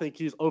why I think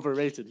he's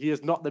overrated. He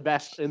is not the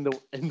best in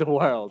the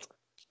world.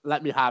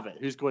 Let me have it.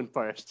 Who's going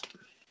first?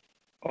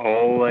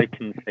 All I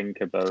can think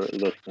about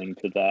listening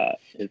to that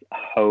is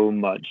how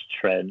much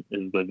Trent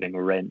is living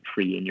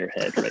rent-free in your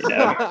head right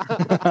now.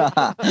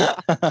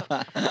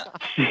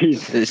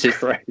 Jesus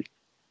Christ.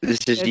 This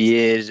is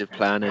years of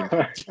planning.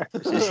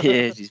 This is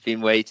years. He's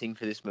been waiting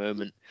for this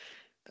moment.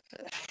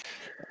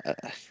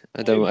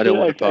 I don't want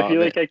to part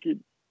of it.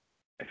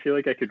 I feel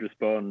like I could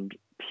respond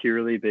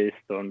purely based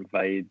on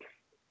vibes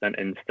and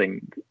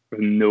instinct with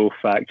no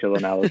factual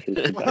analysis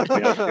to back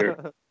me up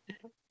here.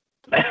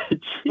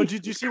 But do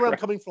you see where I'm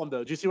coming from,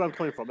 though? Do you see where I'm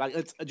coming from? Like,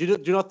 do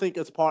you not think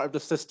it's part of the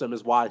system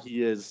is why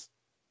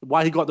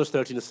he got those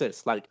 13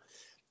 assists? Like,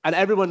 and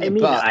everyone. I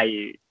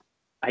mean,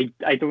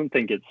 I don't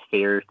think it's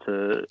fair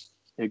to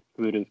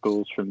exclude his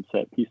goals from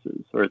set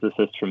pieces or his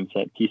assists from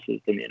set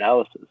pieces in the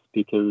analysis,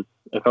 because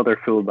if other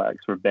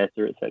fullbacks were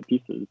better at set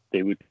pieces,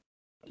 they would.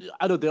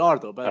 I know they are,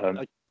 though, but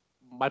like,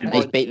 my point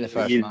he's beaten the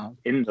first man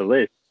in the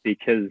list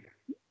because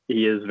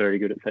he is very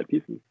good at set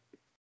pieces.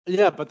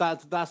 Yeah, but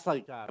that's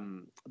like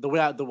the way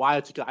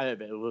I took it out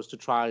of it was to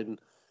try and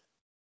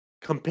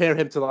compare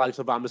him to the likes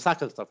of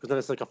Wan-Bissaka and stuff, because then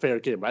it's like a fair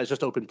game, right? It's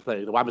just open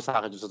play. The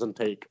Wan-Bissaka just doesn't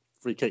take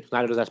free kicks.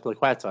 Neither does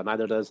Azpilicueta.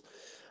 Neither does.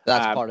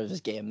 That's part of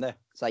his game, though.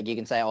 It's like you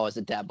can say, "Oh, it's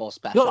a dead ball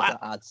special." No, that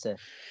adds to.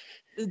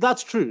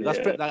 That's true. That's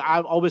like, I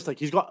always like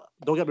he's got.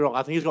 Don't get me wrong.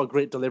 I think he's got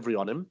great delivery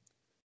on him,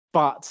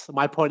 but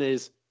my point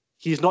is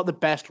he's not the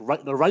best.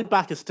 The right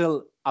back is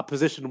still a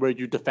position where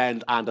you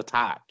defend and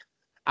attack,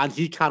 and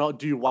he cannot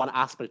do one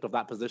aspect of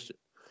that position.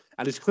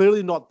 And he's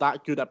clearly not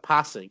that good at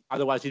passing.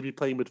 Otherwise, he'd be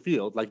playing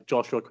midfield like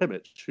Joshua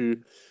Kimmich, who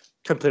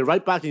can play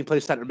right back and he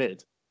plays centre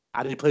mid,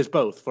 and he plays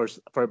both for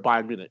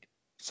Bayern Munich.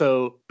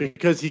 So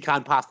because he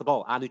can pass the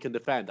ball and he can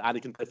defend and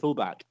he can play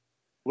fullback,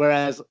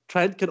 whereas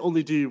Trent can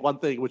only do one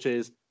thing, which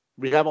is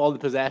we have all the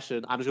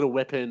possession. I'm just going to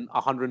whip in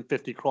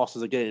 150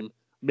 crosses a game.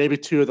 Maybe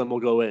 2 of them will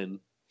go in.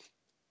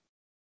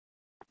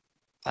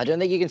 I don't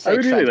think you can say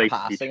Trent's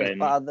passing is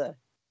bad there.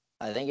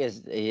 I think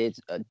he's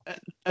a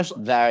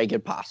very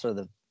good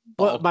passer.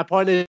 Well, my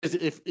point is,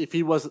 if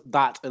he was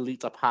that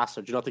elite a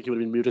passer, do you not think he would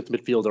have been moved into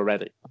midfield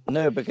already?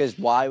 No, because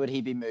why would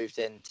he be moved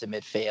into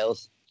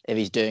midfield if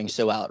he's doing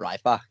so well at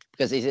right back?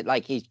 Because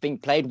he's been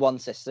played one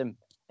system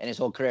in his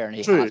whole career and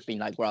he has been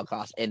like world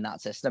class in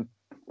that system.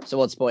 So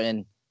what's the point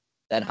in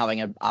then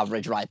having an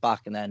average right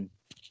back and then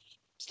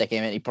sticking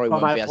him in? He probably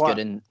won't be as good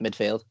in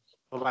midfield.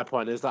 Well, my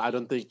point is that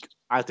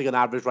I think an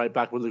average right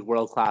back would look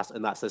world class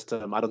in that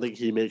system. I don't think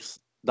he makes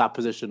that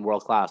position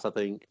world class. I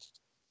think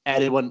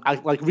anyone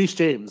like Reece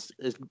James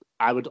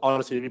I would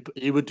honestly,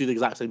 he would do the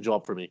exact same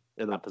job for me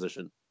in that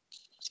position.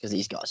 It's because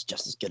he's got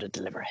just as good a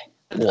delivery.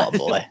 What a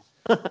boy!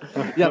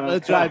 Yeah,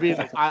 but I mean,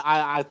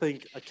 I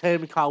think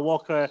Kim, Kyle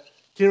Walker,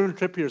 Kieran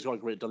Trippier's got a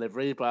great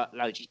delivery, but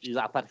like he's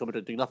Atletico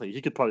Madrid doing nothing.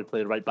 He could probably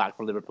play right back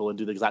for Liverpool and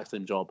do the exact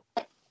same job.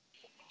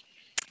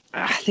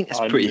 I think that's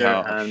pretty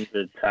hard. And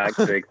the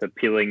tactics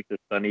appealing to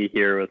Sonny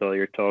here with all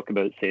your talk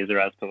about Cesar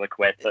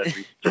Azpilicueta and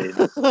Reece James.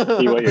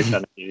 See what you're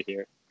trying to do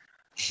here.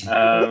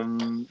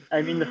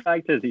 I mean, the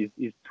fact is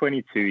he's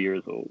 22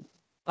 years old.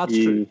 That's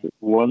true.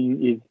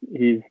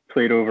 He's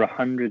played over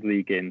 100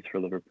 league games for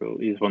Liverpool.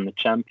 He's won the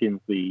Champions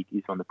League.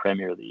 He's won the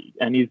Premier League,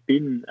 and he's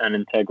been an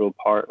integral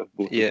part of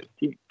both of those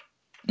teams.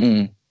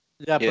 Mm.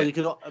 Yeah, but you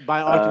can.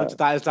 My argument to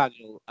that is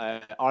Daniel.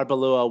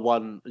 Arbeloa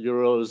won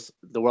Euros,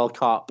 the World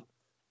Cup,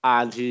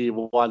 and he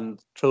won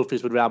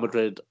trophies with Real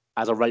Madrid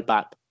as a right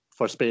back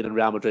for Spain and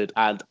Real Madrid.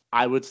 And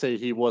I would say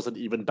he wasn't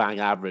even bang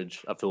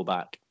average a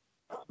fullback.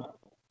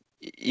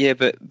 Yeah,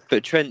 but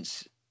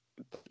Trent's.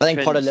 I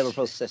think part of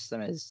Liverpool's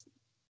system is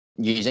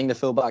using the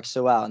fullbacks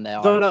so well, and they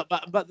are. No,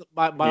 but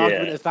my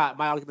argument is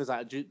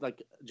that. Do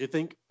you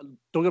think?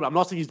 Don't get me. I'm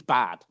not saying he's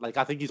bad. Like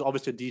I think he's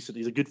obviously decent.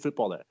 He's a good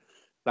footballer.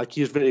 Like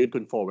he's very good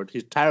going forward.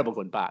 He's terrible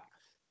going back.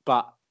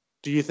 But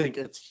do you think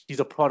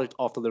he's a product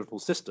of the Liverpool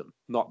system,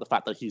 not the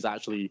fact that he's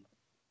actually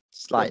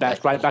the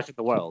best right back in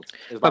the world?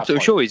 I'm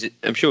sure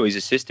he's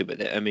assisted with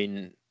it. I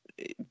mean,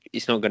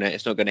 it's not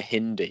gonna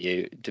hinder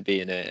you to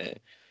be in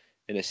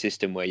a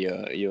system where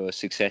you're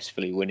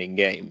successfully winning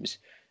games.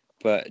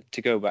 But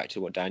to go back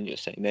to what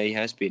Daniel's saying, he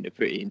has been a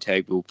pretty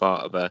integral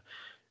part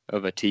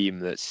of a team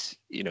that's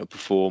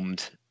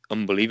performed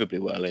unbelievably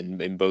well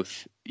in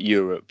both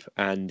Europe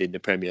and in the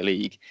Premier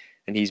League,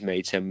 and he's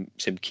made some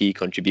key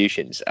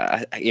contributions.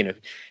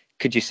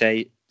 Could you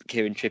say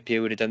Kieran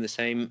Trippier would have done the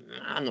same?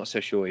 I'm not so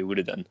sure he would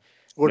have done.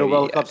 Scored a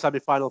World Cup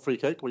semi-final free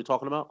kick. What are you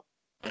talking about?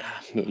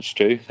 That's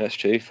true.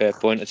 Fair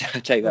point. I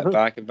take that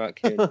back about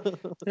Kieran.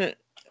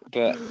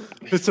 But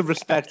put some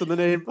respect on the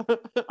name.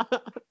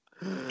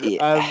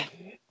 Yeah.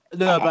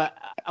 No, but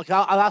okay,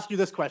 I'll ask you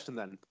this question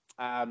then.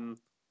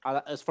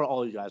 It's for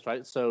all you guys,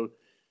 right? So,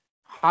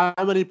 how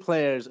many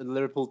players in the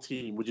Liverpool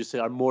team would you say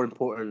are more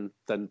important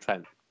than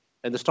Trent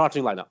in the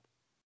starting lineup?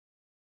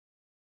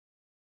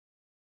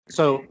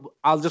 So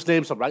I'll just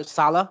name some, right?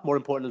 Salah more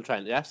important than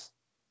Trent, yes?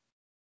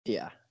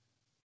 Yeah.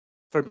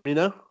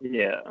 Firmino?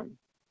 Yeah.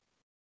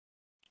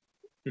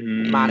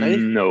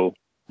 Mane? No.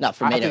 No,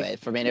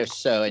 Firmino's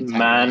so intense.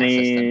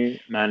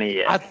 Mane,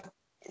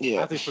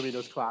 yeah. I think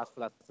Firmino's class for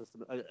that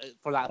system,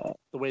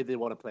 the way they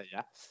want to play,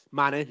 yeah?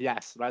 Mane,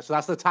 yes, right? So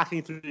that's the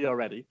attacking three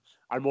already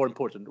are more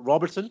important.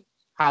 Robertson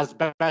has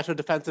better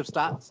defensive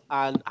stats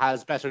and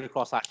has better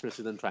cross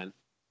accuracy than Trent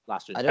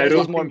last year. I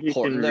don't think you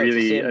can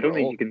really. I don't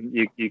think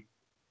you can.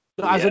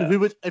 As in, who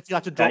would, if you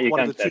had to drop one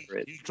of the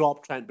two, you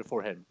drop Trent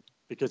before him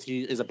because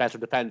he is a better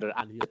defender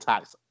and he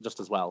attacks just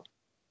as well.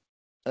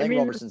 I think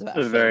Robertson's a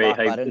better very fullback,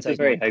 but I don't think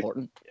he's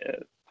important.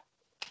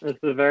 It's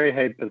a very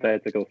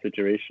hypothetical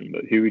situation,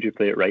 but who would you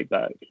play at right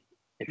back?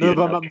 No,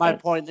 but my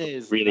point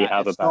is really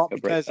have it's a not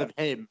backup because right of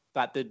him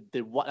that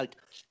they like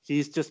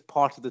he's just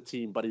part of the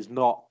team, but he's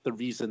not the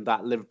reason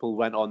that Liverpool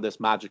went on this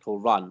magical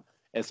run.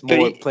 It's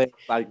more players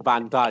like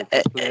Van Dijk,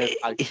 players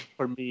like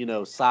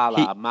Firmino,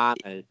 Salah,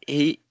 Mane.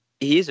 He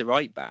is a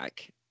right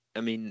back.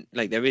 I mean,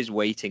 like there is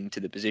weighting to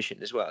the position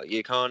as well.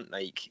 You can't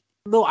like.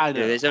 No, I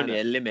know. There's only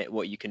a limit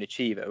what you can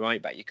achieve at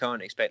right back. You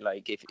can't expect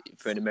like if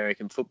for an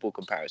American football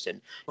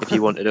comparison, if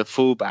you wanted a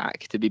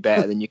fullback to be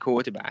better than your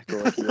quarterback,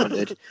 or if you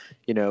wanted,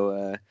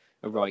 a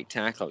right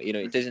tackle,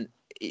 it doesn't.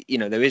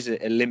 There is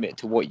a limit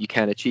to what you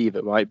can achieve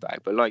at right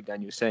back. But like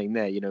Daniel was saying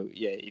there,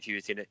 if you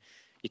were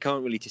you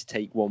can't really just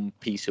take one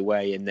piece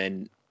away and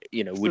then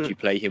would you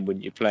play him?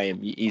 Wouldn't you play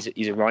him? He's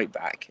a right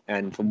back,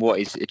 and from what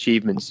his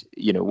achievements,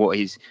 what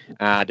he's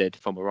added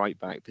from a right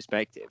back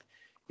perspective,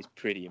 is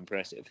pretty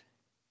impressive.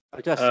 I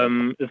guess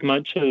as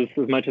much as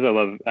I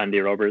love Andy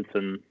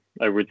Robertson,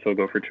 I would still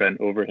go for Trent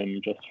over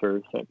him just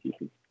for set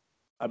pieces.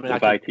 I mean,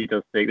 he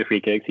does take the free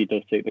kicks, he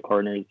does take the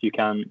corners. You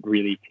can't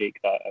really take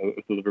that out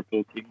of the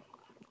Liverpool team.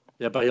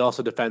 Yeah, but he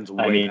also defends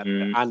way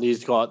better, and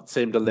he's got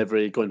same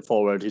delivery going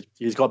forward.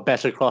 He's got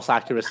better cross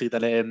accuracy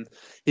than him.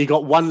 He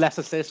got one less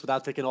assist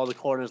without taking all the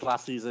corners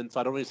last season, so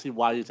I don't really see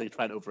why you take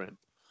Trent over him.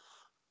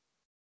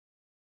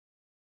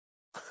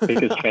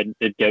 Because Trent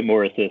did get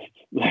more assists.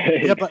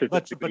 Yeah, but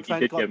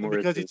Trent got more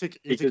because assists.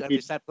 He took every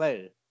set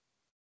play.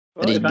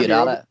 And he's good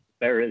at it.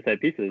 Better at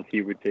set pieces,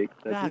 he would take.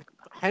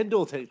 Hendo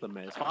will take them,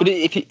 mate. But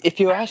if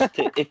you're asked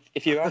to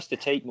if you're asked to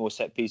take more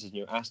set pieces and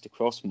you're asked to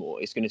cross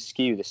more, it's going to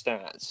skew the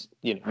stats.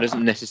 It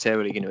isn't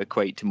necessarily going to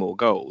equate to more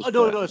goals. Oh,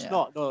 no, it's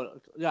not. No,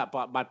 yeah,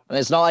 but and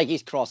it's not like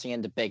he's crossing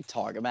into big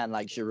target men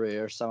like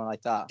Giroud or someone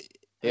like that.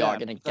 Who are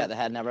going to get the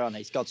head and everyone.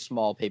 He's got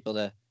small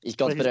people he's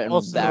got to put it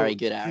in very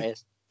good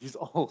areas. He's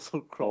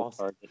also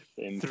crossed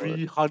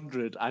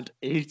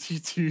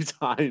 382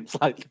 times.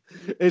 Like,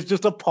 it's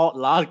just a pot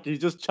luck. He's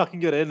just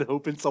chucking it in,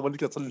 hoping someone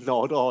gets a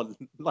nod on.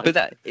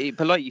 But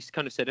like you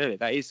kind of said earlier,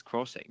 that is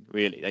crossing,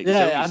 really. Like,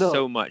 there's only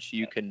so much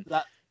you can do.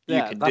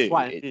 That's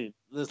why I mean.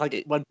 It's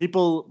like when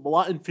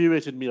what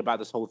infuriated me about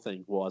this whole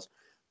thing was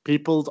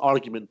people's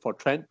argument for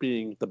Trent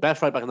being the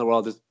best right back in the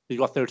world is he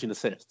got 13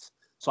 assists.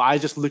 So I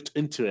just looked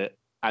into it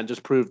and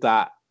just proved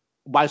that,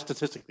 why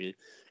statistically,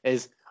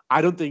 is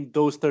I don't think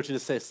those 13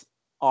 assists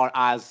are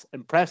as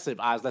impressive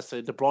as, let's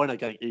say, De Bruyne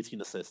getting 18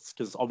 assists,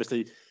 because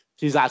obviously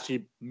he's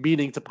actually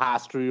meaning to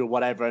pass through or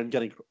whatever and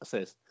getting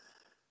assists.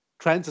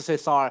 Trent's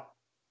assists are,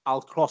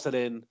 I'll cross it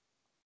in.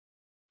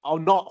 I'll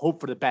not hope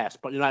for the best,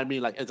 but you know what I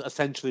mean? Like, it's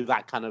essentially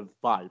that kind of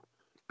vibe,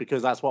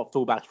 because that's what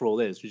fullback's role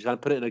is. You just kind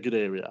of put it in a good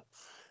area.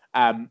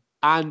 And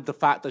the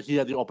fact that he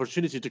had the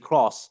opportunity to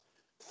cross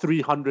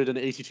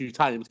 382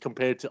 times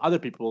compared to other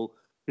people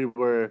who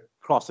were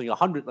crossing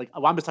 100, like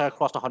Wan-Bissaka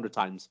crossed 100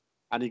 times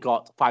and he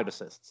got 5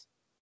 assists.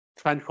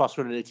 Trent crossed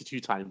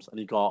 382 times and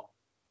he got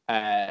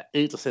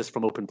 8 assists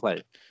from open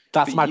play.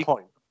 That's my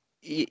point.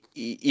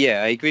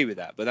 Yeah, I agree with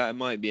that, but that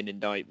might be an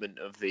indictment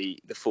of the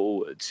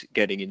forwards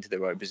getting into the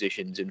right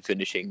positions and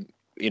finishing.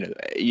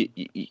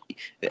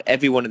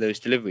 Every one of those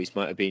deliveries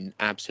might have been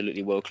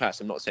absolutely world class.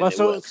 I'm not saying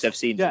they were, because I've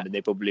seen them and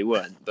they probably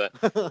weren't. But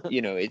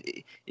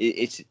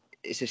it's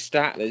a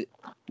stat that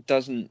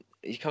doesn't.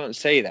 You can't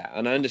say that,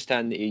 and I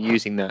understand that you're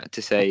using that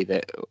to say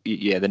that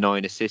the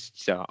 9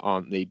 assists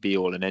aren't the be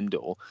all and end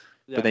all,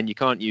 but then you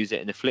can't use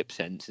it in a flip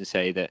sense and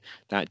say that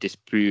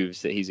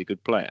disproves that he's a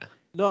good player.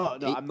 No,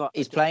 I'm not.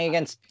 He's playing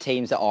against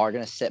teams that are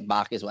going to sit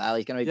back as well.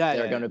 He's going to be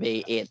there are going to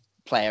be 8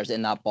 players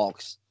in that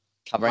box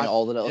covering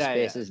all the little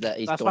spaces that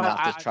he's going to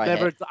have to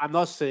try. I'm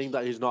not saying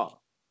that he's not.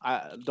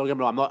 Don't get me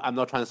wrong. I'm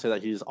not trying to say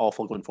that he's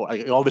awful going forward.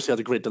 He obviously has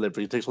a great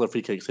delivery. He takes all the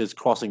free kicks. His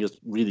crossing is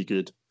really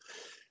good.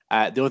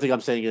 The only thing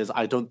I'm saying is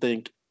I don't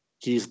think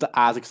he's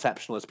as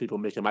exceptional as people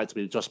make him out to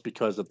be just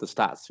because of the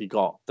stats he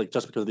got, like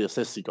just because of the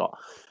assists he got.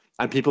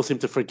 And people seem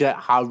to forget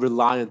how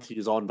reliant he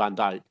is on Van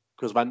Dijk,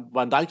 because when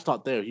Van Dijk's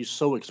not there, he's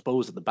so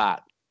exposed at the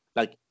back.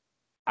 Like,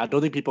 I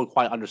don't think people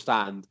quite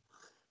understand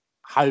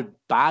how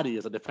bad he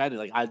is at defending.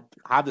 Like, I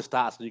have the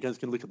stats and you guys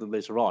can look at them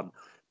later on.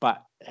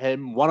 But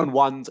him,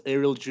 one-on-ones,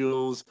 aerial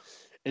duels,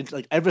 into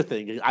like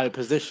everything, out of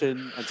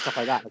position and stuff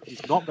like that. Like,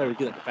 he's not very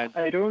good at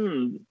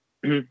defending.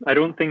 I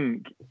don't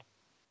think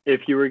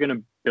if you were going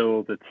to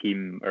build a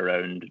team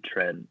around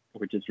Trent,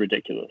 which is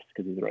ridiculous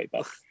because he's a right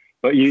back,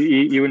 but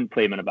you wouldn't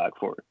play him in a back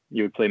 4.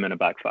 You would play him in a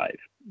back 5.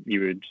 You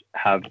would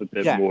have a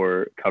bit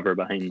more cover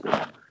behind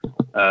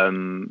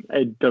him.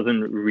 It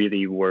doesn't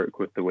really work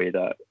with the way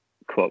that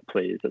Klopp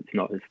plays. It's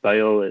not his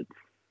style.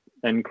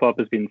 And Klopp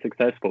has been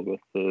successful with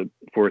the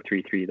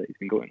 4-3-3 that he's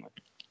been going with.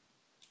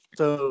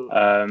 So,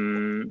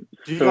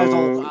 do you guys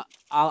all?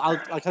 I'll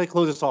kind of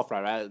close this off,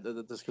 right?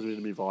 Just because we need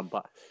to move on.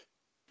 But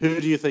who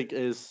do you think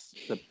is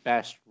the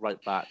best right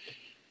back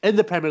in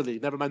the Premier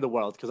League? Never mind the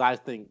world, because I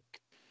think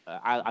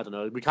I don't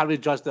know. We can't really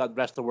judge the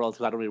rest of the world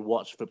because I don't really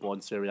watch football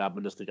in Serie A,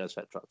 Bundesliga,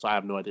 etc. So I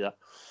have no idea.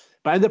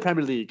 But in the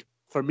Premier League,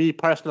 for me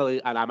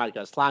personally, and I might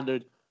get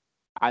slandered,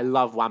 I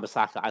love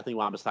Wan-Bissaka. I think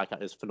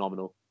Wan-Bissaka is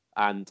phenomenal,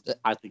 and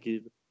I think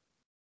he.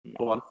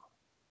 Go on.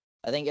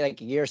 I think like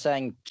you're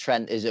saying,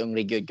 Trent is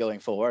only good going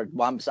forward.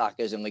 Wan-Bissaka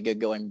is only good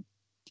going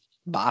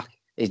back.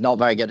 He's not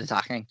very good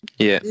attacking.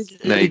 Yeah,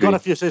 he got a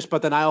few assists,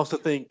 but then I also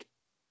think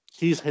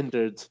he's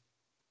hindered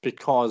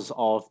because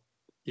of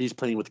he's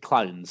playing with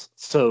clowns.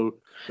 So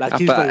like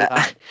he's playing.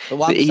 But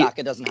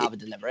Wan-Bissaka doesn't have a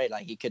delivery.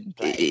 Like he couldn't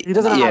play. He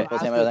doesn't have.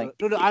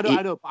 No, I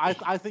know.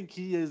 I think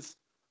he is.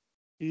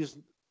 He's.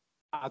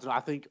 I don't know.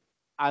 I think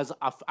as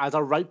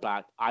a right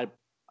back,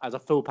 as a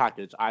full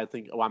package, I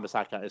think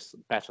Wan-Bissaka is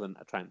better than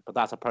Trent. But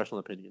that's a personal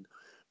opinion.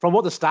 From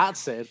what the stats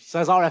said,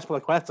 Cesar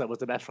Azpilicueta was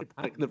the best right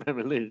back in the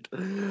Premier League.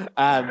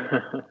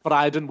 But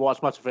I didn't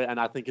watch much of it, and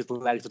I think his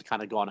legs had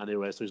kind of gone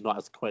anyway, so he's not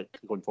as quick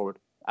going forward.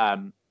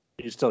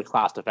 He's still a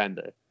class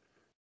defender.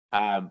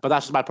 But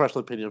that's just my personal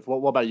opinion.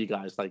 What about you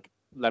guys? Like,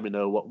 let me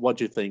know. What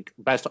do you think?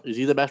 Is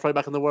he the best right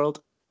back in the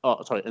world?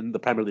 Oh, sorry, in the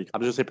Premier League.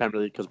 I'm just going to say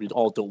Premier League because we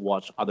all don't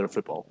watch other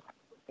football.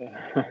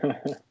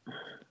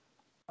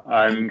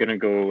 I'm going to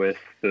go with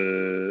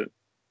the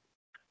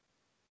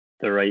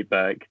right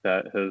back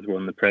that has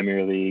won the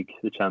Premier League,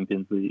 the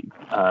Champions League,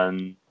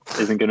 and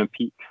isn't going to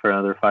peak for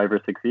another 5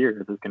 or 6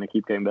 years. It's going to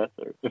keep getting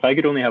better. If I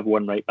could only have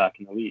one right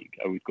back in the league,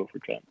 I would go for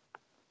Trent.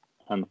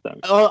 Hands down.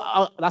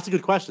 Oh, that's a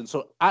good question.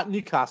 So at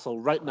Newcastle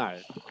right now,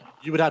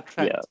 you would have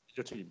Trent in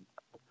your team.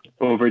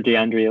 Over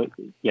DeAndre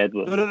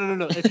Yedlin.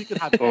 No. If you could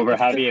have over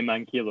Javier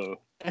Manquillo.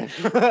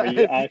 Are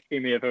you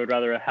asking me if I would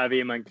rather have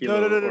Javier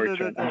Manquillo or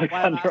Trent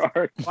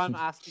Alexander-Arnold? What I'm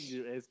asking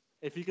you is,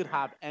 if you could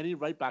have any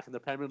right back in the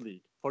Premier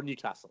League for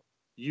Newcastle,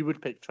 you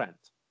would pick Trent.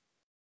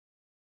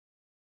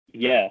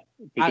 Yeah,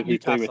 because we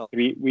play with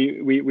three.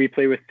 We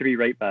play with 3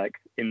 right backs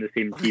in the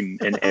same team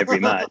in every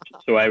match.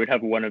 So I would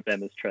have one of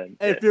them as Trent.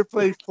 If you're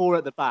playing 4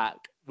 at the back,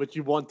 which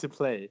you want to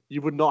play,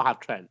 you would not have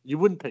Trent. You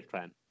wouldn't pick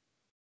Trent.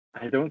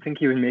 I don't think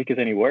he would make it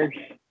any worse.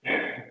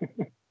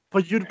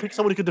 But you'd pick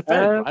someone who could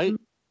defend, right?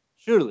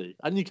 Surely,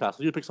 at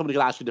Newcastle, you'd pick somebody who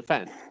could actually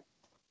defend.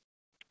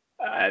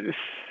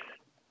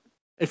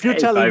 If you're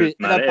telling me,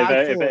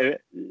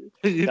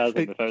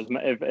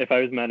 if I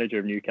was manager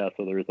of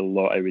Newcastle, there was a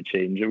lot I would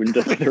change. It wouldn't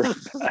just be the right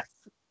back.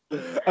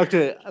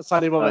 Okay,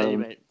 Sonny, what about you,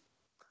 mate?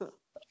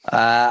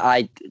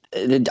 I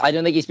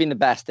don't think he's been the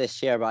best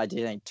this year, but I do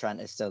think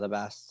Trent is still the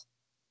best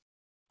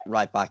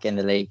right back in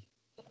the league.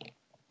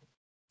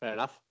 Fair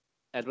enough.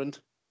 Edmund?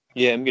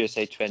 Yeah, I'm going to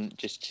say Trent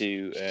just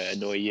to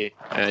annoy you,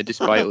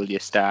 despite all your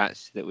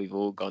stats that we've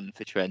all gone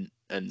for Trent,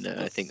 and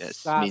I think that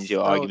means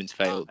your argument's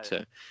failed.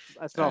 So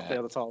that's not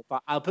failed at all.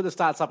 But I'll put the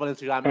stats up on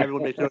Instagram.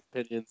 Everyone make their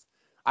opinions.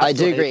 I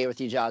do agree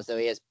with you, Jazz, though.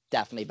 He is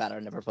definitely better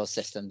in Liverpool's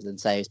systems than,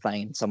 say, he's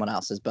playing in someone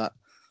else's. But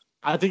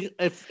I think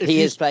if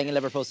he is playing in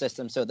Liverpool's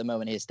system, so at the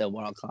moment he is still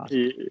world class.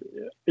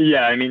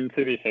 Yeah, I mean,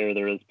 to be fair,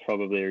 there is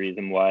probably a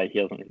reason why he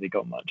hasn't really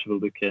got much of a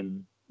look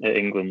in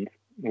England,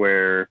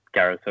 where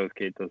Gareth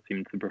Southgate does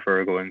seem to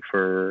prefer going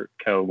for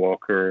Kyle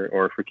Walker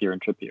or for Kieran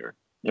Trippier.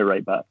 You're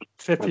right back.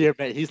 Trippier,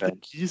 mate,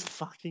 he's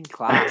fucking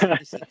class.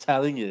 I'm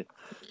telling you.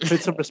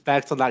 Put some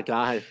respect on that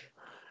guy.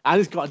 And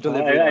he's got a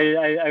delivery.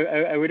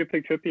 I would have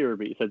picked Trippier,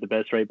 but you said the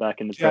best right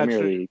back in the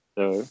Premier League,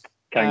 so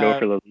can't go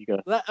for La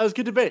Liga. That was a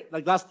good debate.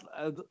 Like, that's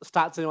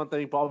stats in one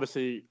thing, but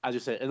obviously, as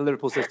you say, in the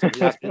Liverpool system,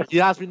 he's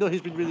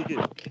been really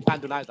good.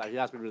 Can't deny that. He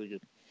has been really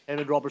good. Him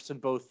and Robertson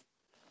both.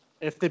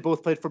 If they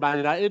both played for Man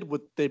United,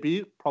 would they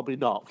be? Probably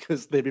not,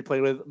 because they'd be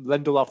playing with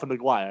Lindelof and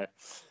Maguire,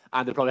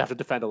 and they'd probably have to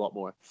defend a lot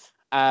more.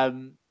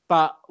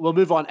 But we'll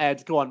move on,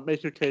 Ed. Go on,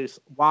 make your case.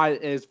 Why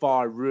is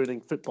VAR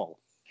ruining football?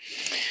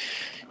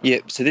 Yeah,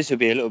 so this will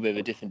be a little bit of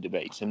a different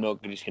debate. So I'm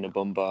not just going to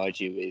bombard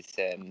you with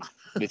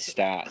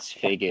stats,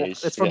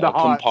 figures that are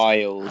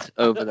compiled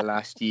over the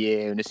last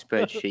year in a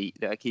spreadsheet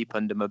that I keep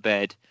under my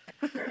bed.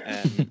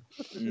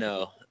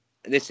 No,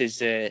 this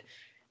is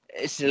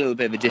it's a little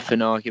bit of a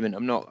different argument.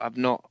 I've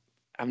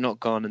not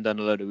gone and done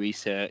a load of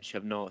research.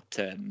 I've not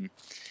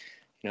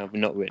I've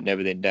not written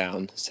everything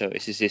down. So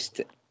this is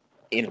just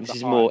this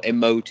is more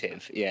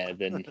emotive,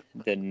 than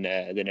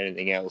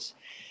anything else.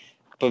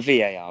 But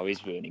VAR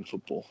is ruining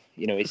football.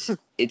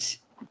 It's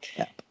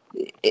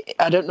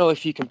I don't know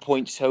if you can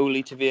point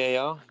solely to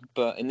VAR,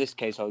 but in this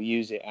case, I'll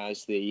use it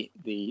as the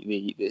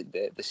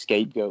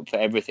scapegoat for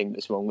everything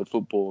that's wrong with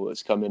football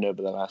that's come in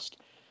over the last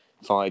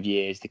 5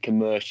 years. The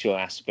commercial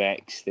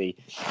aspects, the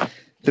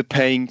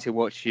paying to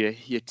watch your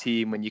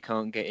team when you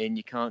can't get in,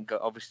 you can't go.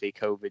 Obviously,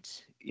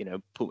 COVID's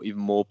put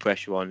even more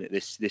pressure on it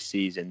this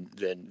season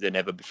than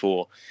ever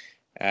before.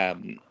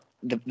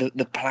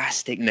 The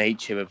plastic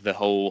nature of the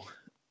whole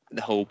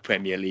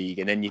Premier League,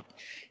 and then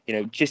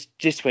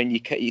just when you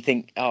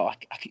think,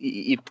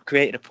 you've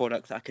created a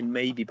product that I can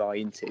maybe buy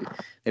into,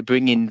 they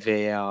bring in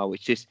VAR,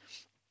 which just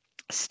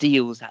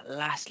steals that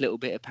last little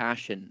bit of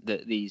passion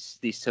that these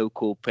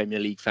so-called Premier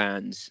League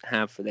fans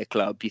have for their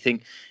club. You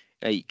think,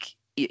 like,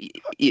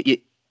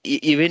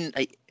 you're in,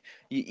 like,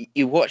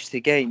 you watch the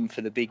game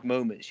for the big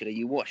moments.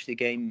 You watch the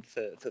game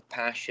for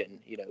passion.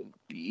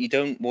 You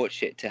don't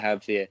watch it to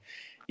have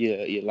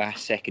your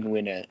last second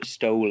winner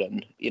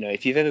stolen.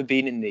 If you've ever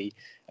been in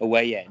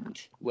away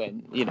end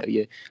when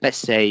let's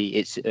say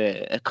it's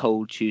a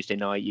cold Tuesday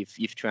night,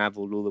 you've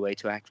travelled all the way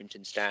to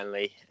Accrington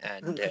Stanley,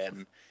 and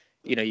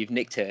you've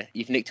nicked a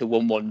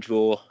 1-1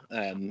 draw.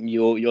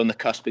 You're on the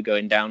cusp of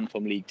going down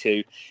from League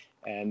Two,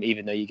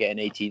 even though you're getting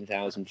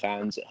 18,000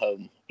 fans at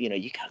home.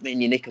 You come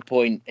in, you nick a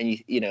point,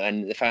 and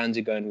and the fans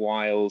are going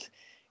wild.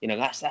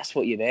 That's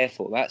what you're there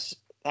for.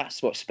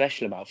 That's what's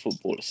special about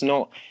football. It's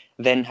not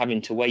then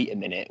having to wait a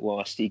minute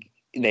whilst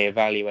they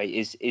evaluate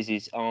is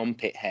his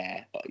armpit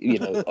hair,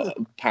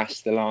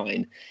 past the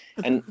line,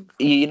 and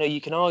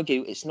you can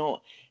argue it's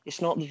not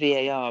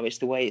the VAR, it's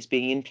the way it's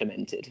being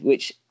implemented,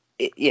 which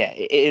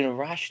in a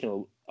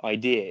rational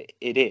idea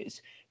it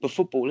is, but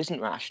football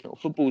isn't rational.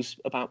 Football's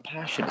about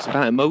passion, it's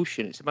about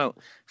emotion, it's about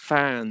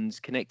fans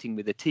connecting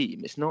with the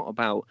team. It's not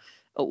about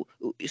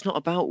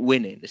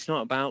winning, it's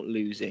not about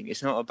losing,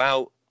 it's not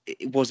about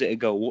was it a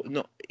goal?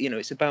 Not,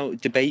 it's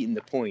about debating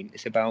the point.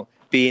 It's about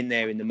being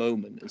there in the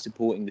moment and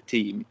supporting the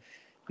team,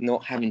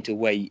 not having to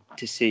wait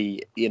to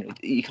see.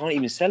 You can't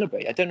even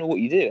celebrate. I don't know what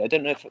you do. I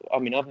don't know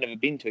I've never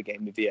been to a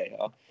game with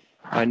VAR.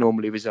 I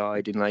normally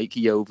reside in like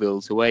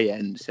Yeoville's away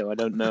end, so I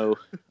don't know.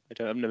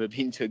 I've never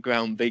been to a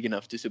ground big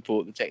enough to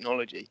support the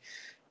technology,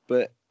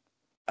 but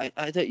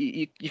I don't.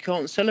 You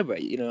can't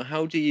celebrate.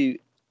 How do you?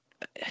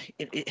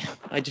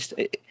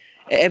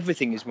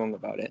 Everything is wrong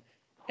about it.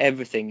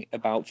 Everything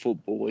about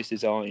football is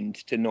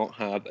designed to not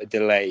have a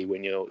delay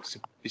when you're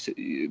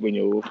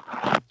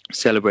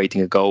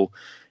celebrating a goal,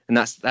 and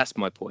that's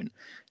my point.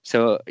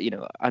 So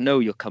I know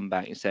you'll come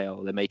back and say,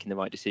 "Oh, they're making the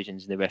right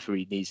decisions, and the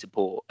referee needs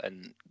support."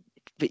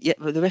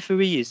 But the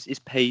referee is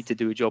paid to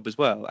do a job as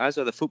well, as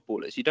are the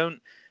footballers. You don't,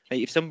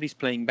 if somebody's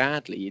playing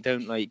badly, you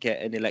don't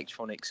get an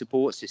electronic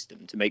support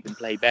system to make them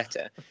play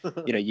better.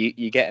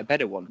 You get a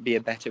better one, be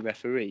a better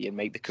referee, and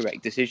make the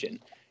correct decision.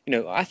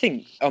 I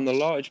think on the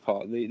large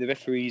part, the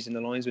referees and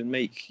the linesmen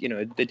make,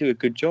 they do a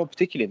good job,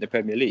 particularly in the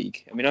Premier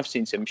League. I mean, I've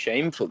seen some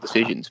shameful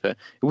decisions, but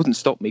it wouldn't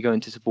stop me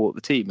going to support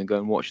the team and go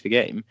and watch the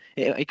game.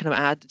 It kind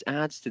of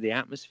adds to the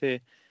atmosphere,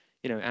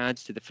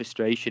 adds to the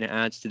frustration, it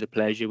adds to the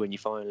pleasure when you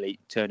finally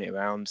turn it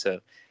around. So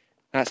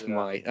that's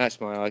my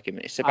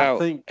argument.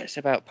 It's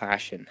about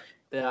passion.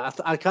 Yeah,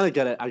 I kind of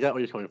get it. I get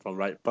where you're coming from,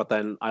 right? But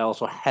then I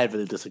also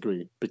heavily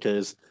disagree,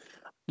 because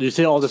you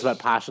say all this about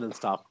passion and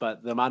stuff,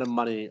 but the amount of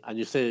money, and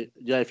you say,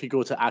 if you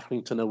go to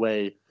Accrington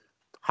away,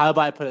 how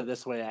about I put it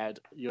this way, Ed?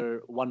 You're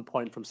 1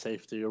 point from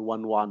safety, you're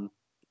 1-1,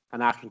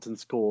 and Accrington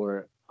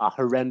score a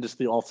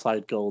horrendously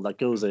offside goal that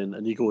goes in,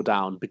 and you go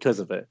down because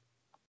of it.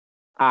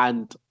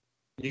 And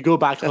you go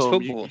back that's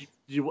home. Football.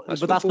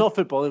 But that's not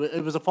football.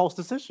 It was a false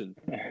decision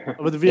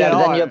with the VAR. Yeah,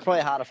 but then you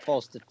probably had a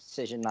false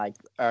decision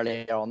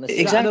earlier on this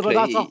season. Exactly, but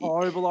that's a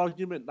horrible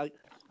argument.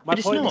 My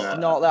point is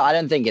not that I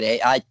don't think it is.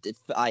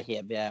 I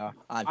hate VAR.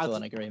 I'm still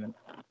in agreement.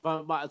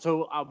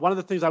 So one of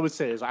the things I would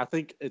say is I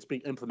think it's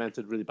being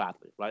implemented really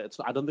badly, right?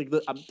 I don't think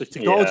that the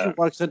technology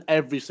works in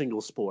every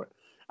single sport.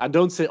 And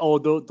don't say,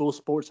 those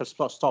sports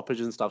are stoppage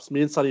and stuff. So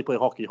me and Sonny play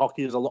hockey.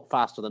 Hockey is a lot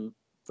faster than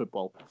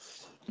football.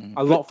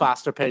 A lot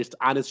faster paced,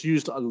 and it's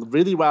used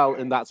really well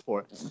in that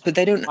sport. But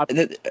they don't.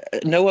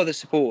 No other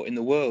sport in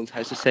the world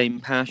has the same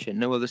passion.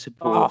 No other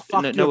sport.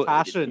 Your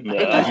passion.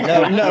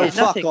 No,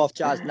 fuck off,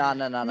 Jazz. No.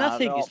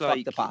 Nothing is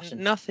like the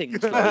passion.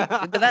 Nothing's like.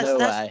 But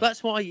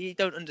that's why you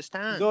don't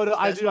understand. No,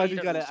 I do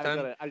get it.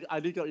 I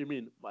do get what you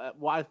mean.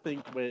 What I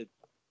think.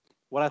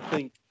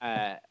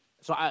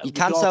 You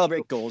can't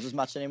celebrate goals as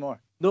much anymore.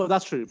 No,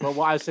 that's true. But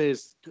what I say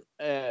is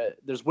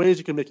there's ways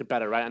you can make it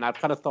better, right? And I've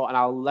kind of thought, and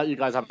I'll let you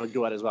guys have a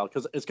go at it as well,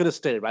 because it's going to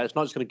stay, right? It's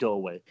not just going to go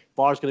away.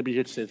 VAR's going to be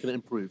here to stay. It's going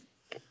to improve.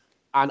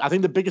 And I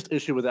think the biggest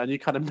issue with it, and you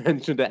kind of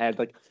mentioned it,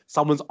 Ed,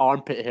 someone's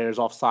armpit hair is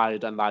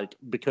offside, and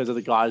because of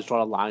the guys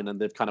draw a line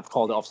and they've kind of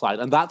called it offside.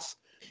 And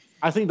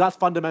I think that's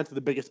fundamentally the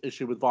biggest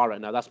issue with VAR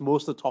right now. That's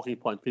most of the talking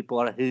point people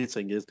are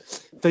hating, is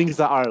things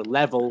that are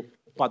level,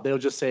 but they'll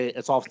just say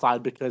it's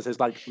offside because his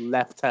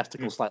left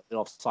testicle slightly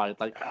offside.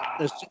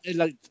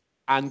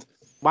 And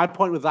my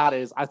point with that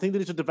is, I think they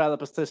need to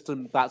develop a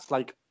system that's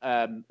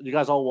you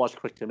guys all watch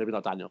cricket, maybe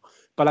not Daniel,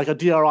 but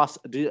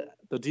the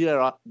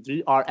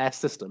DRS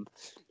system,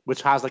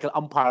 which has an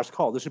umpire's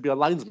call. There should be a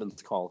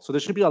linesman's call. So there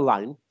should be a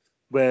line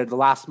where the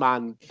last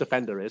man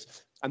defender is,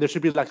 and there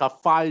should be a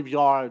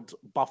 5-yard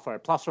buffer,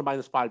 plus or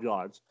minus 5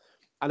 yards.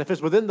 And if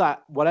it's within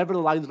that, whatever the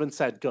linesman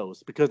said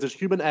goes, because there's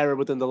human error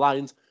within the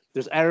lines,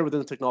 there's error within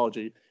the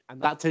technology, and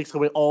that takes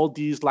away all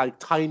these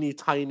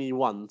tiny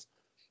ones.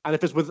 And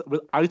if it's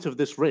out of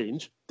this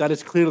range, then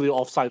it's clearly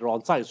offside or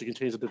onside, so you can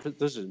change the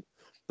decision.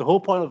 The whole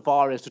point of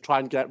VAR is to try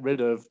and get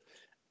rid of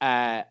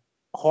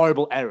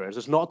horrible errors.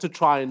 It's not to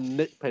try and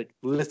nitpick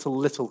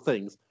little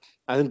things.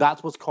 I think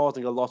that's what's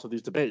causing a lot of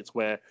these debates,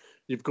 where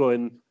you've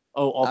going,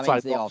 offside. That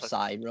means the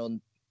offside rule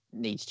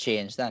needs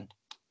change then.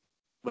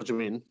 What do you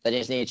mean? They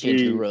just need to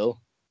change the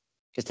rule.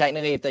 Because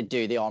technically, if they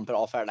do the on-put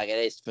offer, it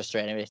is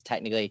frustrating, but it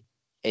technically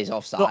is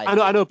offside.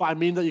 No, I know, but I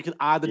mean that you can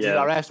add the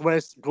DRS where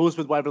it goes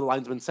with whatever the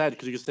linesman said,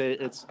 because you can say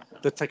it's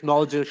the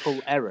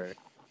technological error,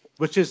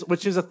 which is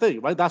a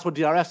thing, right? That's what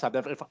DRS have.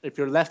 If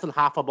you're less than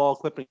half a ball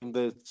clipping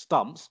the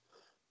stumps,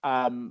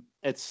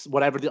 it's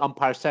whatever the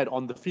umpire said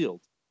on the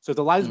field. So if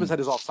the linesman said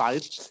is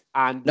offside,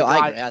 and no,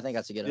 I agree. I think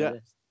that's a good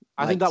idea.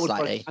 I think that would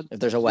slightly, if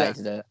there's a way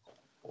to do it.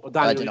 Well,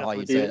 Daniel, I don't know how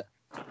you do it.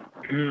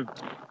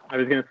 I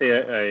was going to say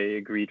I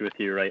agreed with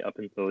you right up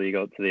until you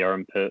got to the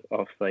armpit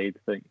offside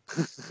thing.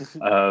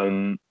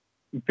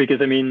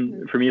 Because I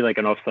mean, for me, like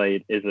an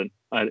offside isn't.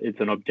 It's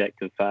an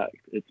objective fact.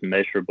 It's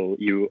measurable.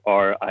 You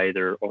are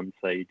either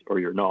onside or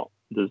you're not.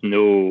 There's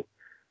no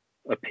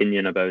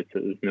opinion about it.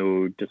 There's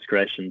no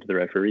discretion to the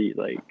referee.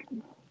 Like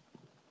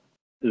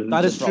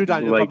that is true,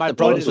 Daniel. Like, but my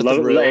point is,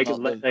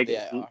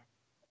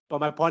 but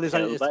my point is,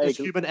 it's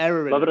human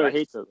error. Love it or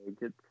hate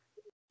it.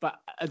 But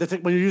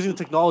when you're using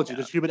technology,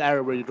 there's human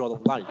error where you draw the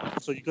line.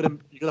 So you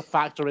gotta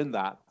factor in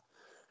that.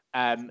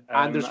 And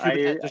there's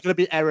going to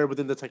be error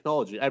within the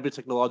technology. Every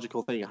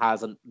technological thing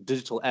has a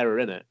digital error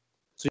in it.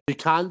 So you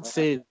can't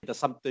say that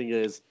something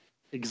is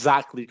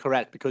exactly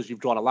correct because you've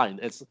drawn a line.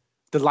 It's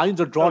the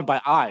lines are drawn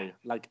by eye.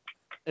 Like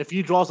if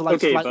you draw the line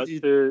slightly,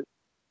 to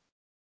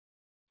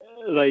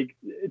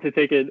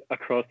take it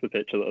across the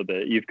pitch a little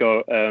bit, you've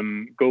got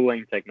goal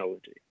line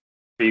technology.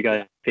 Are you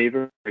guys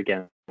favor or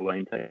against goal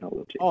line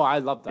technology? Oh, I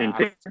love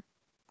that.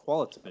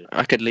 Quality.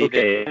 I could leave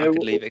it. I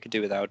could leave it. I could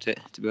do without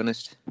it. To be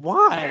honest.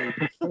 Why?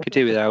 I could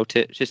do without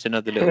it. It's just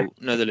another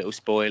little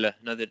spoiler.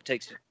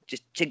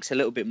 Just takes a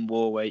little bit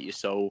more weight your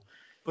soul.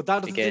 But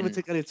that doesn't even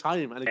take any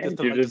time, and it's just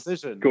the right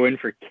decision. Going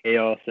for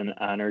chaos and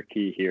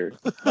anarchy here.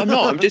 I'm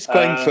not. I'm just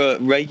going for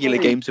regular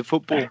games of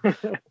football.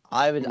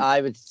 I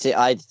would say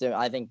I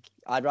think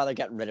I'd rather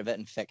get rid of it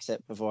and fix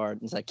it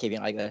instead of keeping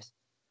it like this.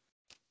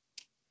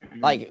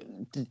 Like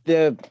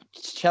the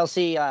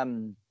Chelsea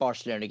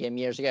Barcelona game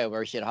years ago,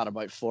 where we should have had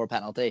about 4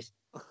 penalties.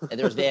 If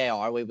there was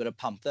VAR, we would have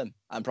pumped them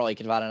and probably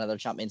could have had another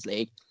Champions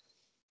League.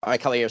 Or a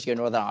couple of years ago,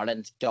 Northern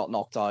Ireland got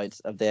knocked out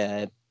of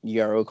the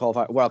World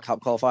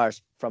Cup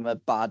qualifiers from a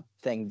bad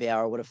thing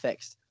VAR would have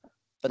fixed.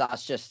 But that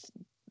was just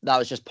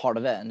part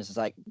of it, and it's just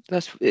like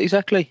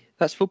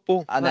that's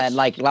football. And then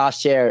like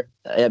last year,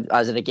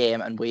 as in a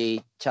game,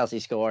 and Chelsea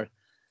scored,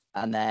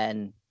 and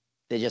then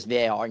they just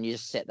VAR, and you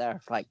just sit there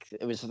for like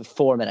it was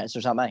 4 minutes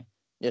or something.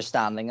 You're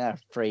standing there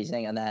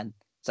freezing, and then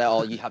say,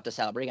 "Oh, you have to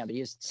celebrate again." But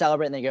you just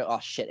celebrate, and then you go, "Oh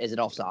shit, is it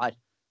offside?"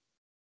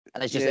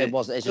 And it's just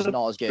it's just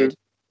not as good.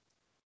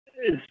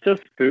 It's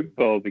just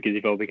football because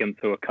you've all become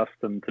so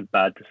accustomed to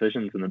bad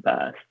decisions in the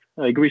past.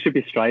 Like we should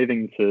be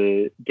striving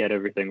to get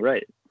everything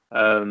right.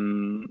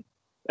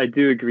 I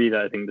do agree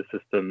that I think the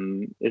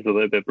system is a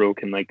little bit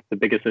broken. Like the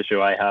biggest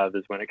issue I have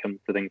is when it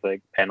comes to things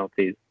like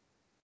penalties.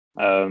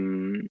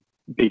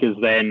 Because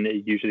then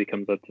it usually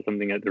comes up to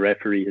something that the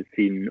referee has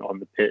seen on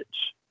the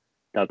pitch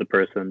that the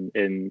person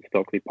in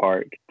Stockley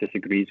Park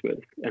disagrees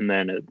with, and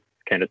then it's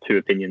kind of 2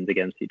 opinions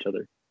against each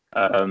other.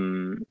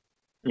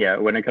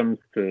 When it comes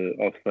to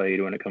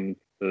offside, when it comes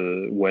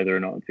to whether or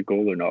not it's a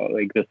goal or not,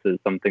 like this is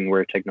something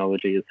where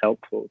technology is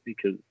helpful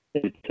because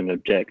it's an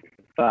objective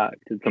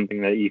fact. It's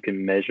something that you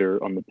can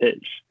measure on the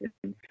pitch.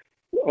 It's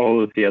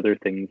all of the other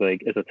things,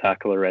 like is a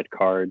tackle a red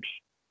card?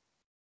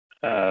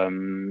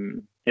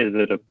 Is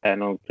it a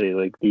penalty?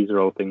 Like these are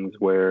all things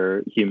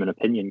where human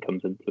opinion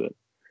comes into it.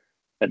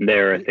 And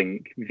there, I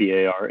think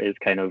VAR is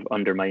kind of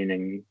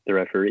undermining the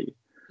referee.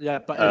 Yeah,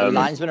 but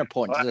linesmen are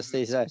pointless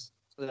these days.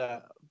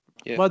 Yeah.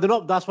 Well, they're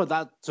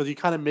not. So you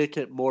kind of make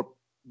it more.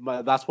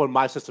 That's what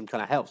my system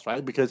kind of helps,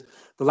 right? Because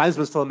the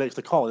linesman still makes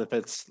the call. If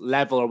it's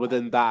level or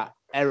within that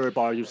error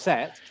bar you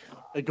set,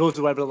 it goes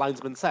to whatever the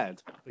linesman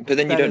said. But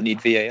then you don't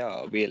need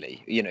VAR,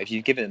 really. You know, if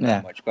you've given them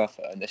that much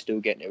buffer and they're still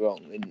getting it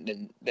wrong,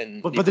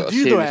 then you've got a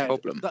serious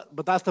problem.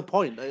 But that's the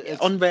point.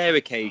 On rare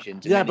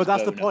occasions. Yeah, but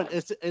that's the point.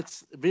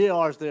 It's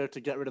VAR is there to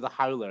get rid of the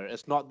howler.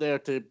 It's not there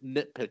to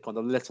nitpick on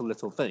the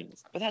little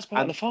things. But that's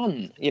part of the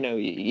fun. You know,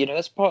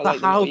 that's part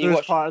of like you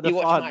watch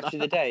Match of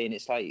the Day, and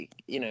it's like,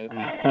 you know,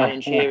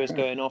 Alan Shearer's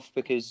going off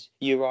because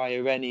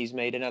Uriah Rennie's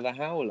made another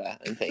howler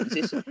and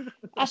things.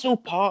 That's all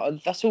part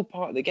of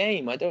the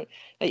game.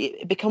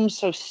 It becomes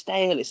so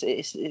stale.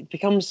 It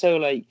becomes so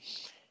like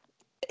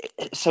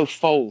so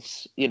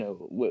false. You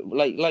know,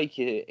 like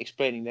you're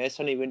explaining there.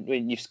 Suddenly,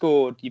 when you've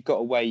scored, you've got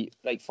to wait.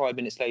 Like 5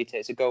 minutes later,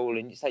 it's a goal,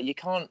 and it's like you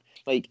can't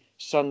like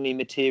suddenly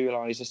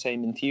materialize the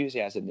same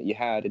enthusiasm that you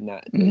had in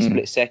that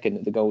split second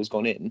that the goal's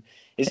gone in.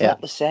 It's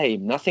not the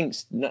same.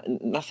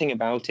 Nothing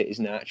about it is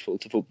natural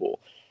to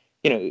football.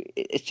 You know,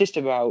 it's just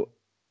about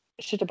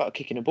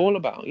kicking a ball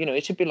about. You know,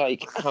 it should be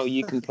like how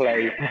you can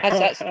play.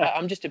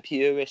 I'm just a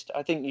purist.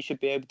 I think you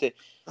should be able to,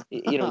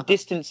 you know,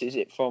 distances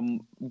it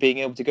from being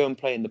able to go and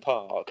play in the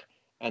park,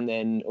 and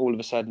then all of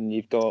a sudden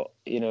you've got,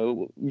 you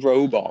know,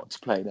 robots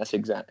playing. That's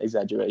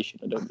exaggeration.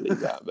 I don't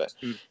believe that, but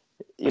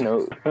you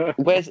know,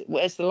 where's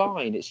the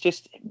line? It's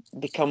just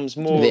becomes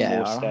more and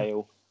more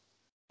stale.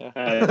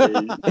 I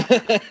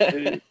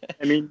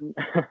mean,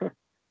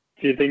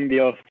 do you think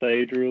the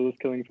offside rule is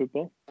killing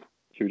football?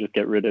 Should we just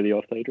get rid of the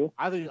offside rule?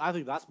 I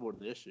think that's more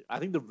the issue. I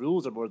think the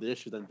rules are more the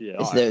issue than VAR.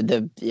 It's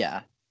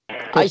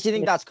I actually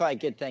think that's quite a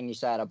good thing you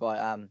said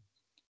about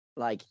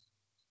like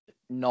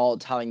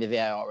not having the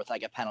VAR with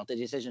like a penalty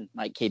decision.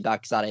 Like keep that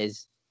because that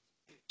is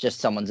just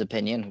someone's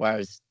opinion.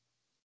 Whereas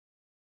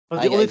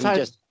But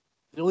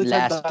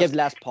Like, give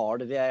less power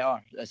to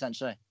VAR,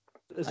 essentially.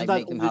 Like,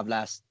 make them have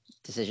less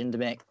decision to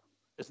make.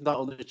 It's not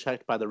only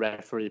checked by the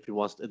referee if he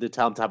wants. They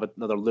tell him to have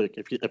another look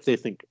if they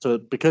think so.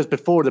 Because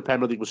before the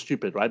Premier League was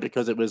stupid, right?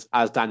 Because it was,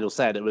 as Daniel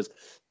said, it was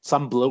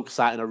some bloke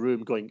sat in a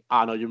room going,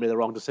 no, you made the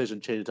wrong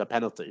decision, change it to a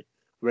penalty.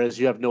 Whereas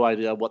you have no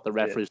idea what the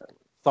referee's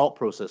thought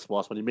process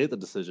was when he made the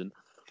decision.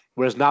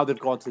 Whereas now they've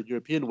gone to the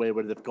European way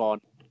where they've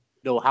gone,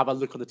 no, have a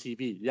look on the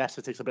TV. Yes,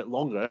 it takes a bit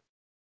longer.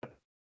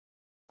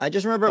 I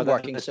just remember it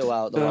working so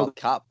well at the World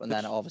Cup, and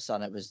then all of a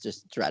sudden it was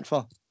just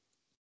dreadful.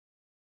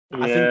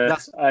 Yeah,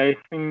 I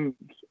think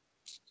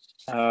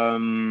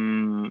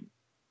one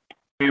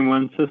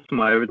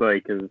system I would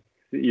like is,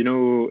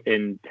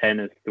 in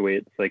tennis, the way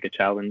it's like a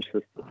challenge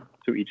system.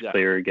 So each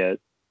player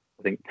gets,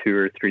 I think, 2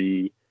 or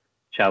 3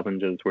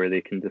 challenges where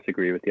they can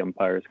disagree with the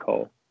umpire's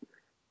call.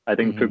 I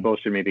think football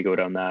should maybe go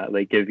down that,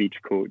 like give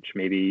each coach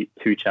maybe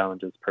 2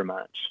 challenges per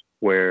match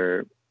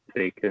where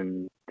they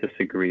can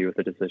disagree with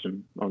the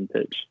decision on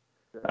pitch.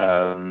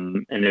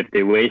 And if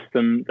they waste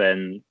them,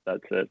 then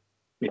that's it.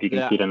 If you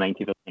concede a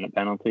 95th-minute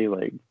penalty,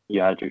 like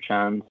you had your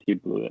chance, you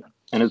blew it,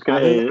 and it's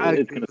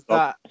gonna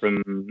stop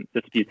from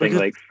disputing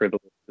like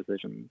frivolous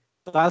decisions.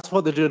 That's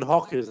what they do in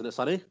hockey, isn't it,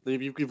 Sonny?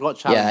 You've got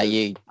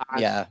challenges.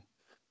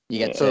 You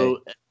get so.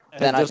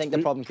 Then I think the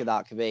problem with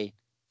that could be,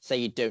 say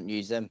you don't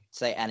use them,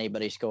 say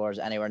anybody scores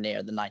anywhere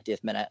near the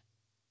 90th minute,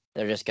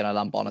 they're just gonna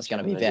lump on it's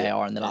gonna be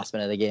VAR in the last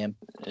minute of the game,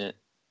 and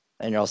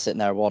you're all sitting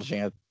there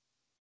watching a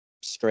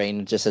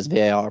screen just as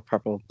VAR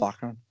purple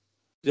background.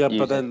 Yeah,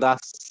 but then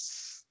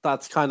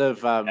that's kind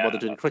of what they're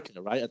doing in cricket,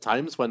 right? At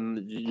times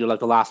when you're like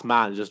the last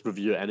man, you just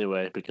review it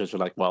anyway because you're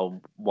like,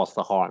 well, what's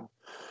the harm?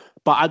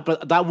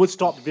 But that would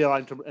stop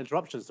VAR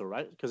interruptions, though,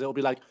 right? Because it'll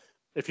be like,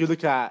 if you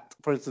look at,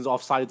 for instance,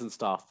 offsides and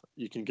stuff,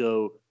 you can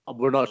go,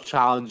 we're not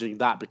challenging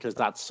that because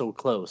that's so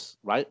close,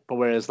 right? But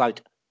whereas,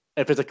 like,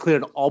 if it's a clear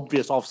and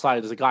obvious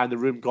offside, there's a guy in the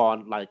room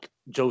gone, like,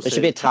 Jose. There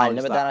should be a time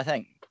limit then, I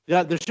think.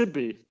 Yeah, there should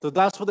be. So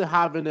that's what they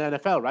have in the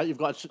NFL, right? You've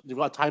got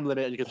a time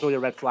limit, and you can throw your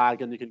red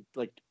flag, and you can,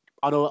 like,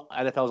 I know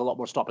NFL is a lot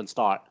more stop and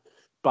start,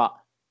 but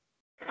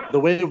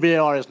the way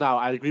VAR is now,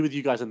 I agree with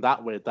you guys in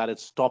that way, that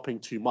it's stopping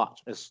too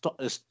much. It's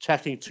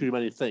checking too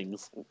many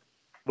things.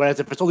 Whereas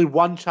if it's only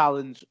one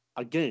challenge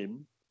a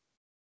game,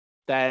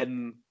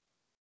 then,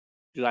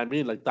 you know what I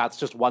mean? Like, that's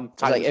just one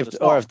time. Like if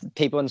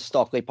people in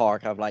Stockley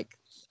Park have like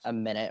a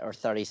minute or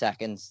 30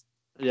 seconds,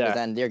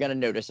 then you're going to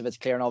notice if it's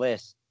clear and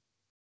obvious.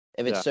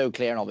 If it's so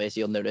clear and obvious,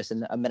 you'll notice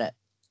in a minute.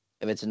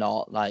 If it's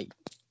not, like,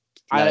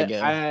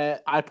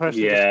 I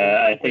personally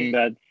I think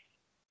that's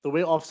the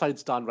way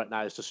offside's done right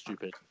now is just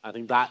stupid. I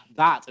think that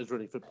is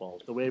ruining football.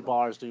 The way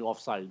VAR is doing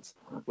offsides,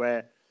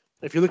 where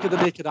if you look at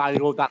the naked eye, you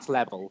go, that's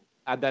level,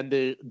 and then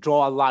they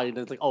draw a line, and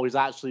it's like, oh, he's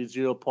actually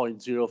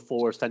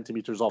 0.04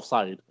 centimeters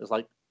offside. It's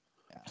like,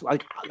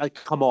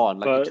 come on,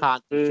 like, you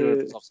can't be sure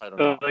if it's offside or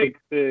not. Like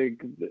the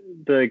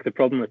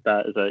problem with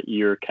that is that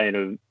you're kind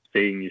of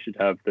saying you should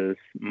have this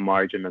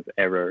margin of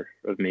error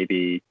of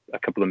maybe a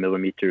couple of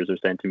millimeters or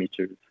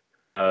centimeters.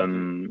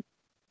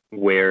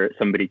 Where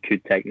somebody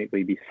could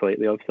technically be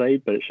slightly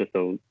offside, but it's just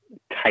a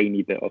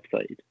tiny bit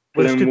offside.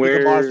 But then where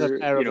do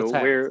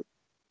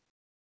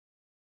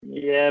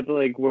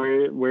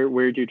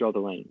you draw the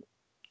line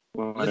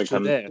when it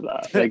comes to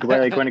that? Like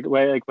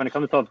when it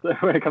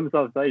comes to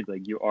offside,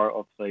 like you are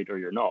offside or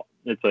you're not.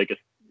 It's like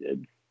it's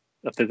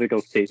a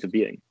physical state of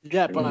being.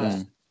 Yeah,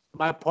 but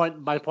my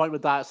point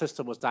with that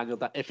system was, Daniel,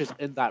 that if it's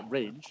in that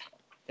range,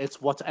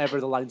 it's whatever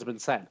the linesman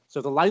said.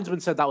 So if the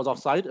linesman said that was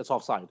offside, it's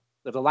offside.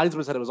 If the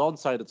linesman said it was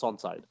onside, it's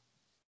onside.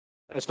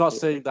 It's not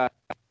saying that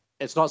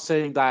it's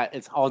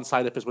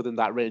onside if it's within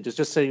that range. It's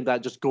just saying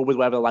that just go with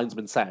whatever the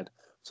linesman said.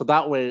 So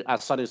that way,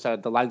 as Sonny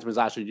said, the linesman is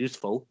actually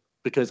useful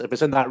because if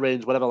it's in that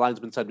range, whatever the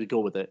linesman said, we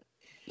go with it.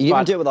 You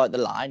can do it without the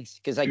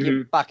lines because, like,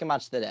 you back a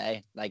match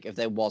today, like if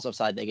there was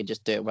offside, they could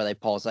just do it where they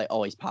pause, like,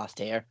 oh, he's passed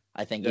here.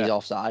 I think he's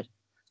offside.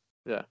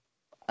 Yeah,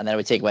 and then it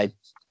would take away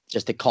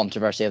just the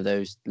controversy of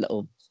those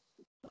little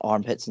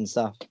armpits and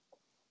stuff,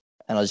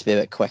 and it'll just be a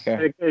bit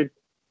quicker.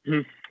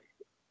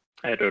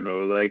 I don't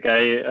know. Like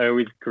I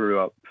always grew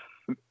up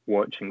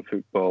watching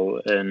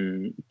football,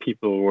 and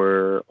people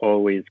were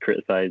always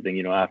criticizing,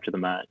 after the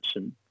match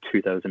in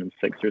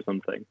 2006 or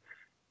something.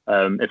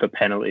 If a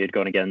penalty had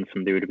gone against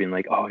them, they would have been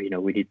like, "Oh,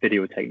 we need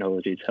video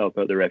technology to help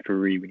out the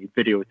referee. We need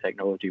video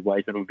technology. Why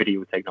is there no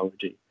video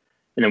technology?"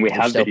 And then we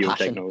have video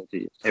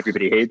technology.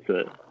 Everybody hates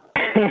it.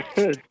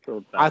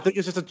 So I think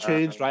it's just a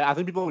change, right? I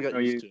think people will get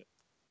used to it.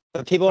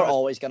 But people are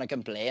always going to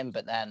complain,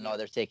 but then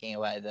they're taking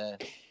away the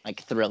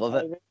thrill of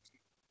it.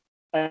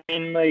 I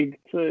mean, I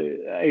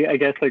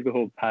guess the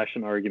whole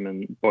passion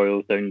argument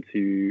boils down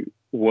to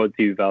what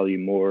do you value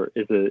more?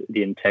 Is it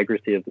the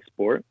integrity of the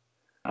sport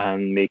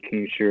and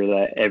making sure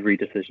that every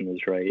decision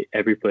is right,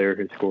 every player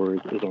who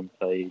scores is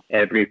onside,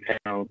 every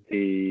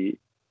penalty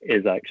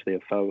is actually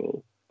a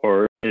foul,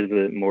 or is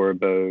it more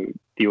about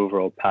the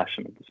overall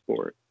passion of the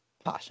sport?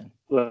 Passion.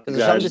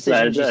 Some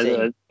decisions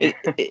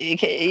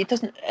it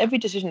doesn't. Every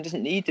decision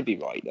doesn't need to be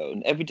right though.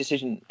 And every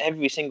decision,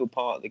 every single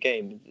part of the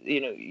game,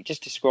 you're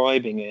just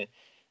describing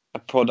a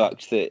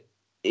product that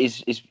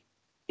is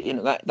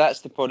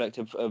that's the product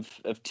of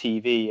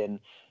TV and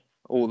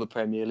all the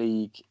Premier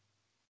League.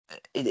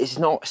 It's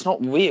not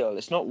real.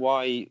 It's not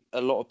why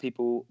a lot of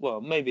people.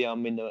 Well, maybe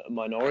I'm in a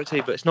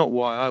minority, but it's not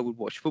why I would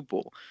watch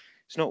football.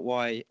 It's not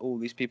why all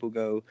these people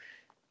go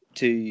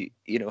to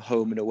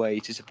home and away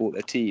to support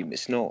their team.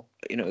 It's not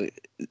the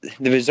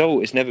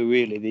result is never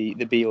really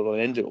the be all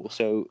and end all.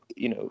 So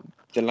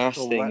the last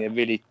thing they're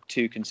really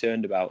too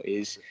concerned about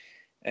is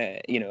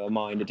a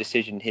minor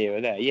decision here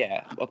or there.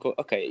 Yeah,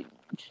 okay.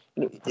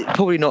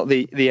 Probably not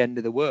the end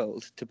of the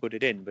world to put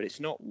it in, but it's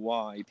not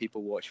why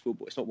people watch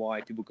football. It's not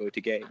why people go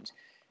to games.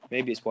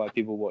 Maybe it's why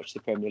people watch the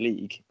Premier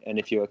League. And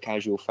if you're a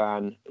casual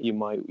fan, you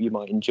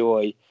might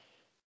enjoy,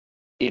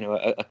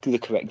 the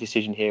correct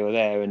decision here or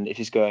there. And if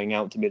it's going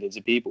out to millions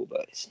of people,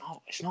 but it's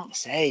not the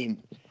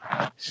same.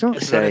 It's not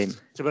the same.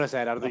 To be honest,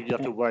 I don't think you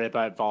have to worry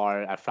about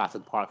VAR at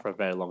Fratton Park for a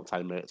very long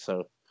time, mate.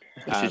 So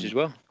just as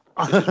well.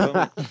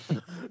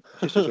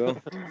 Just as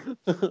well.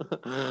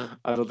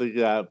 I don't think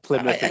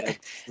Plymouth.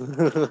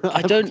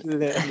 I don't.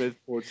 Plymouth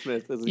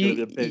Portsmouth is going to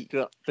be a big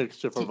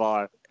fixture for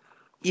VAR.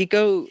 You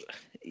go.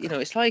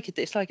 It's like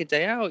a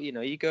day out.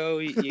 You go.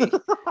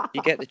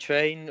 You get the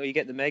train or you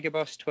get the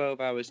megabus 12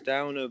 hours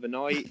down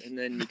overnight, and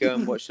then you go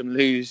and watch them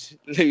lose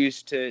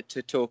to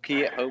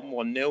Torquay at home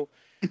 1-0.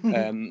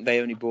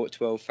 They only brought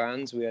 12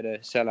 fans. We had a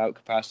sellout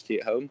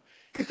capacity at home.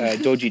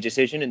 Dodgy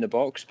decision in the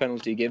box,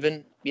 penalty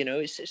given.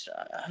 It's just,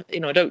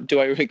 do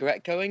I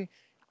regret going?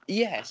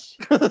 Yes,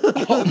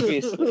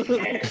 obviously.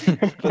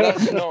 But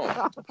that's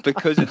not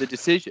because of the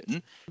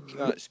decision.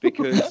 That's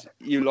because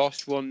you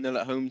lost 1-0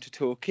 at home to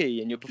Torquay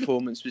and your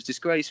performance was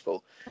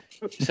disgraceful.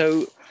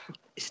 So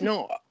it's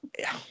not.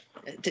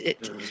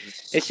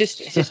 It's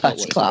just not what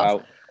it's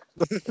about.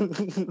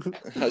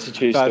 That's a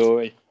true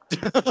story.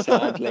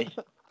 Sadly.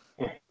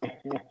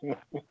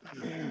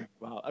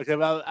 Wow. Okay.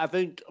 Well, I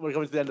think we're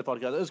coming to the end of the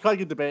podcast. It was quite a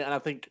good debate, and I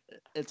think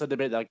it's a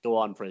debate that go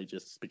on for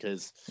ages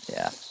because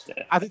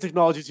I think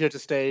technology is here to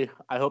stay.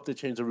 I hope they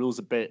change the rules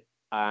a bit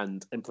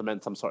and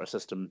implement some sort of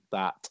system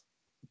that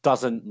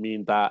doesn't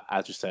mean that,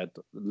 as you said,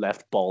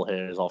 left ball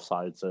here is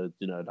offside. So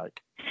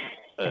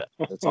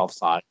it's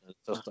offside.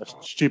 It's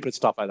just stupid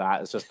stuff like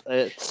that. It's just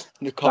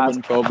the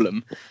common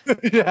problem.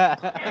 Yeah.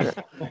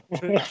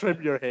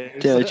 Trim your hair.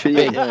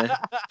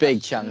 Big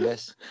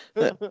chungus.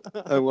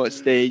 At what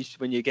stage,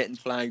 when you're getting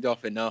flagged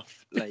off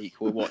enough,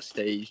 what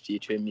stage do you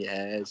trim your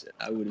hairs?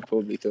 I would have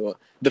probably thought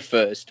the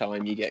first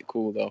time you get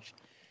called off.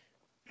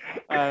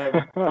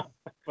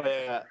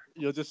 But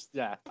you'll just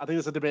I think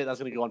it's a debate that's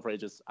going to go on for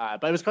ages.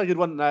 But it was quite a good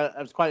one. It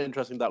was quite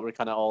interesting that we're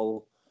kind of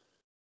all.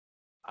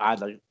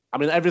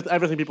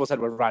 Everything people said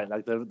were right.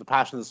 Like the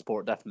passion of the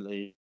sport,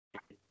 definitely,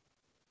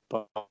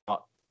 but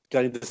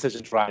getting the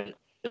decisions right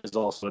is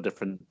also a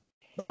different.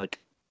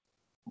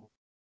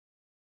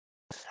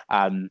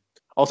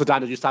 Also,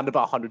 Daniel, you sound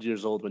about 100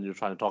 years old when you're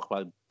trying to talk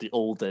about the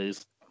old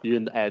days. You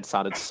and Ed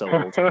sounded so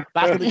old.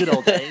 Back in the good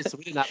old days,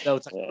 we didn't have no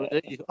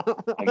technology.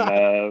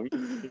 I'm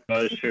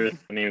not sure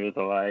Sonny was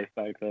alive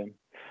back then.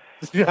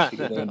 Yeah.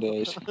 Good old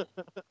days.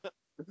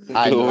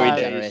 Glory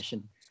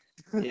generation.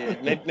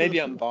 Yeah, maybe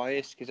I'm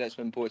biased because that's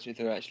when Portsmouth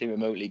are actually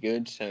remotely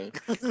good. So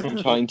I'm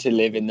trying to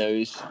live in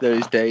those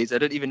days. I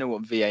don't even know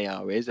what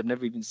VAR is. I've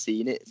never even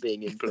seen it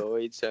being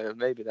employed. So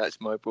maybe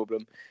that's my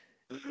problem.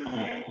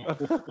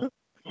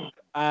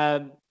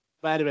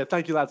 But anyway,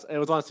 thank you, lads. It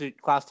was honestly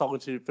class talking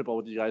to football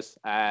with you guys.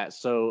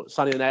 So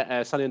Sonny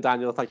and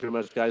Daniel, thank you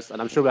very much, guys,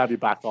 and I'm sure we'll have you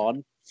back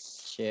on.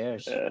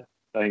 Cheers.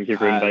 Thank you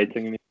for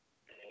inviting me.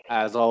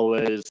 As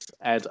always,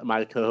 Ed,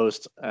 my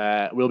co-host,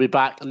 will be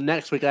back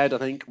next week, Ed, I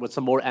think, with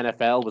some more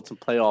NFL, with some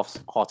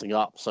playoffs hotting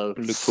up. So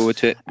look forward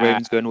to it.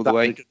 Ravens going all the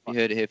way. You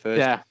heard it here first.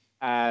 Yeah,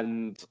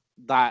 and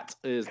that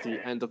is the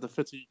end of the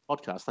Footy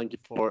podcast. Thank you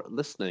for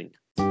listening.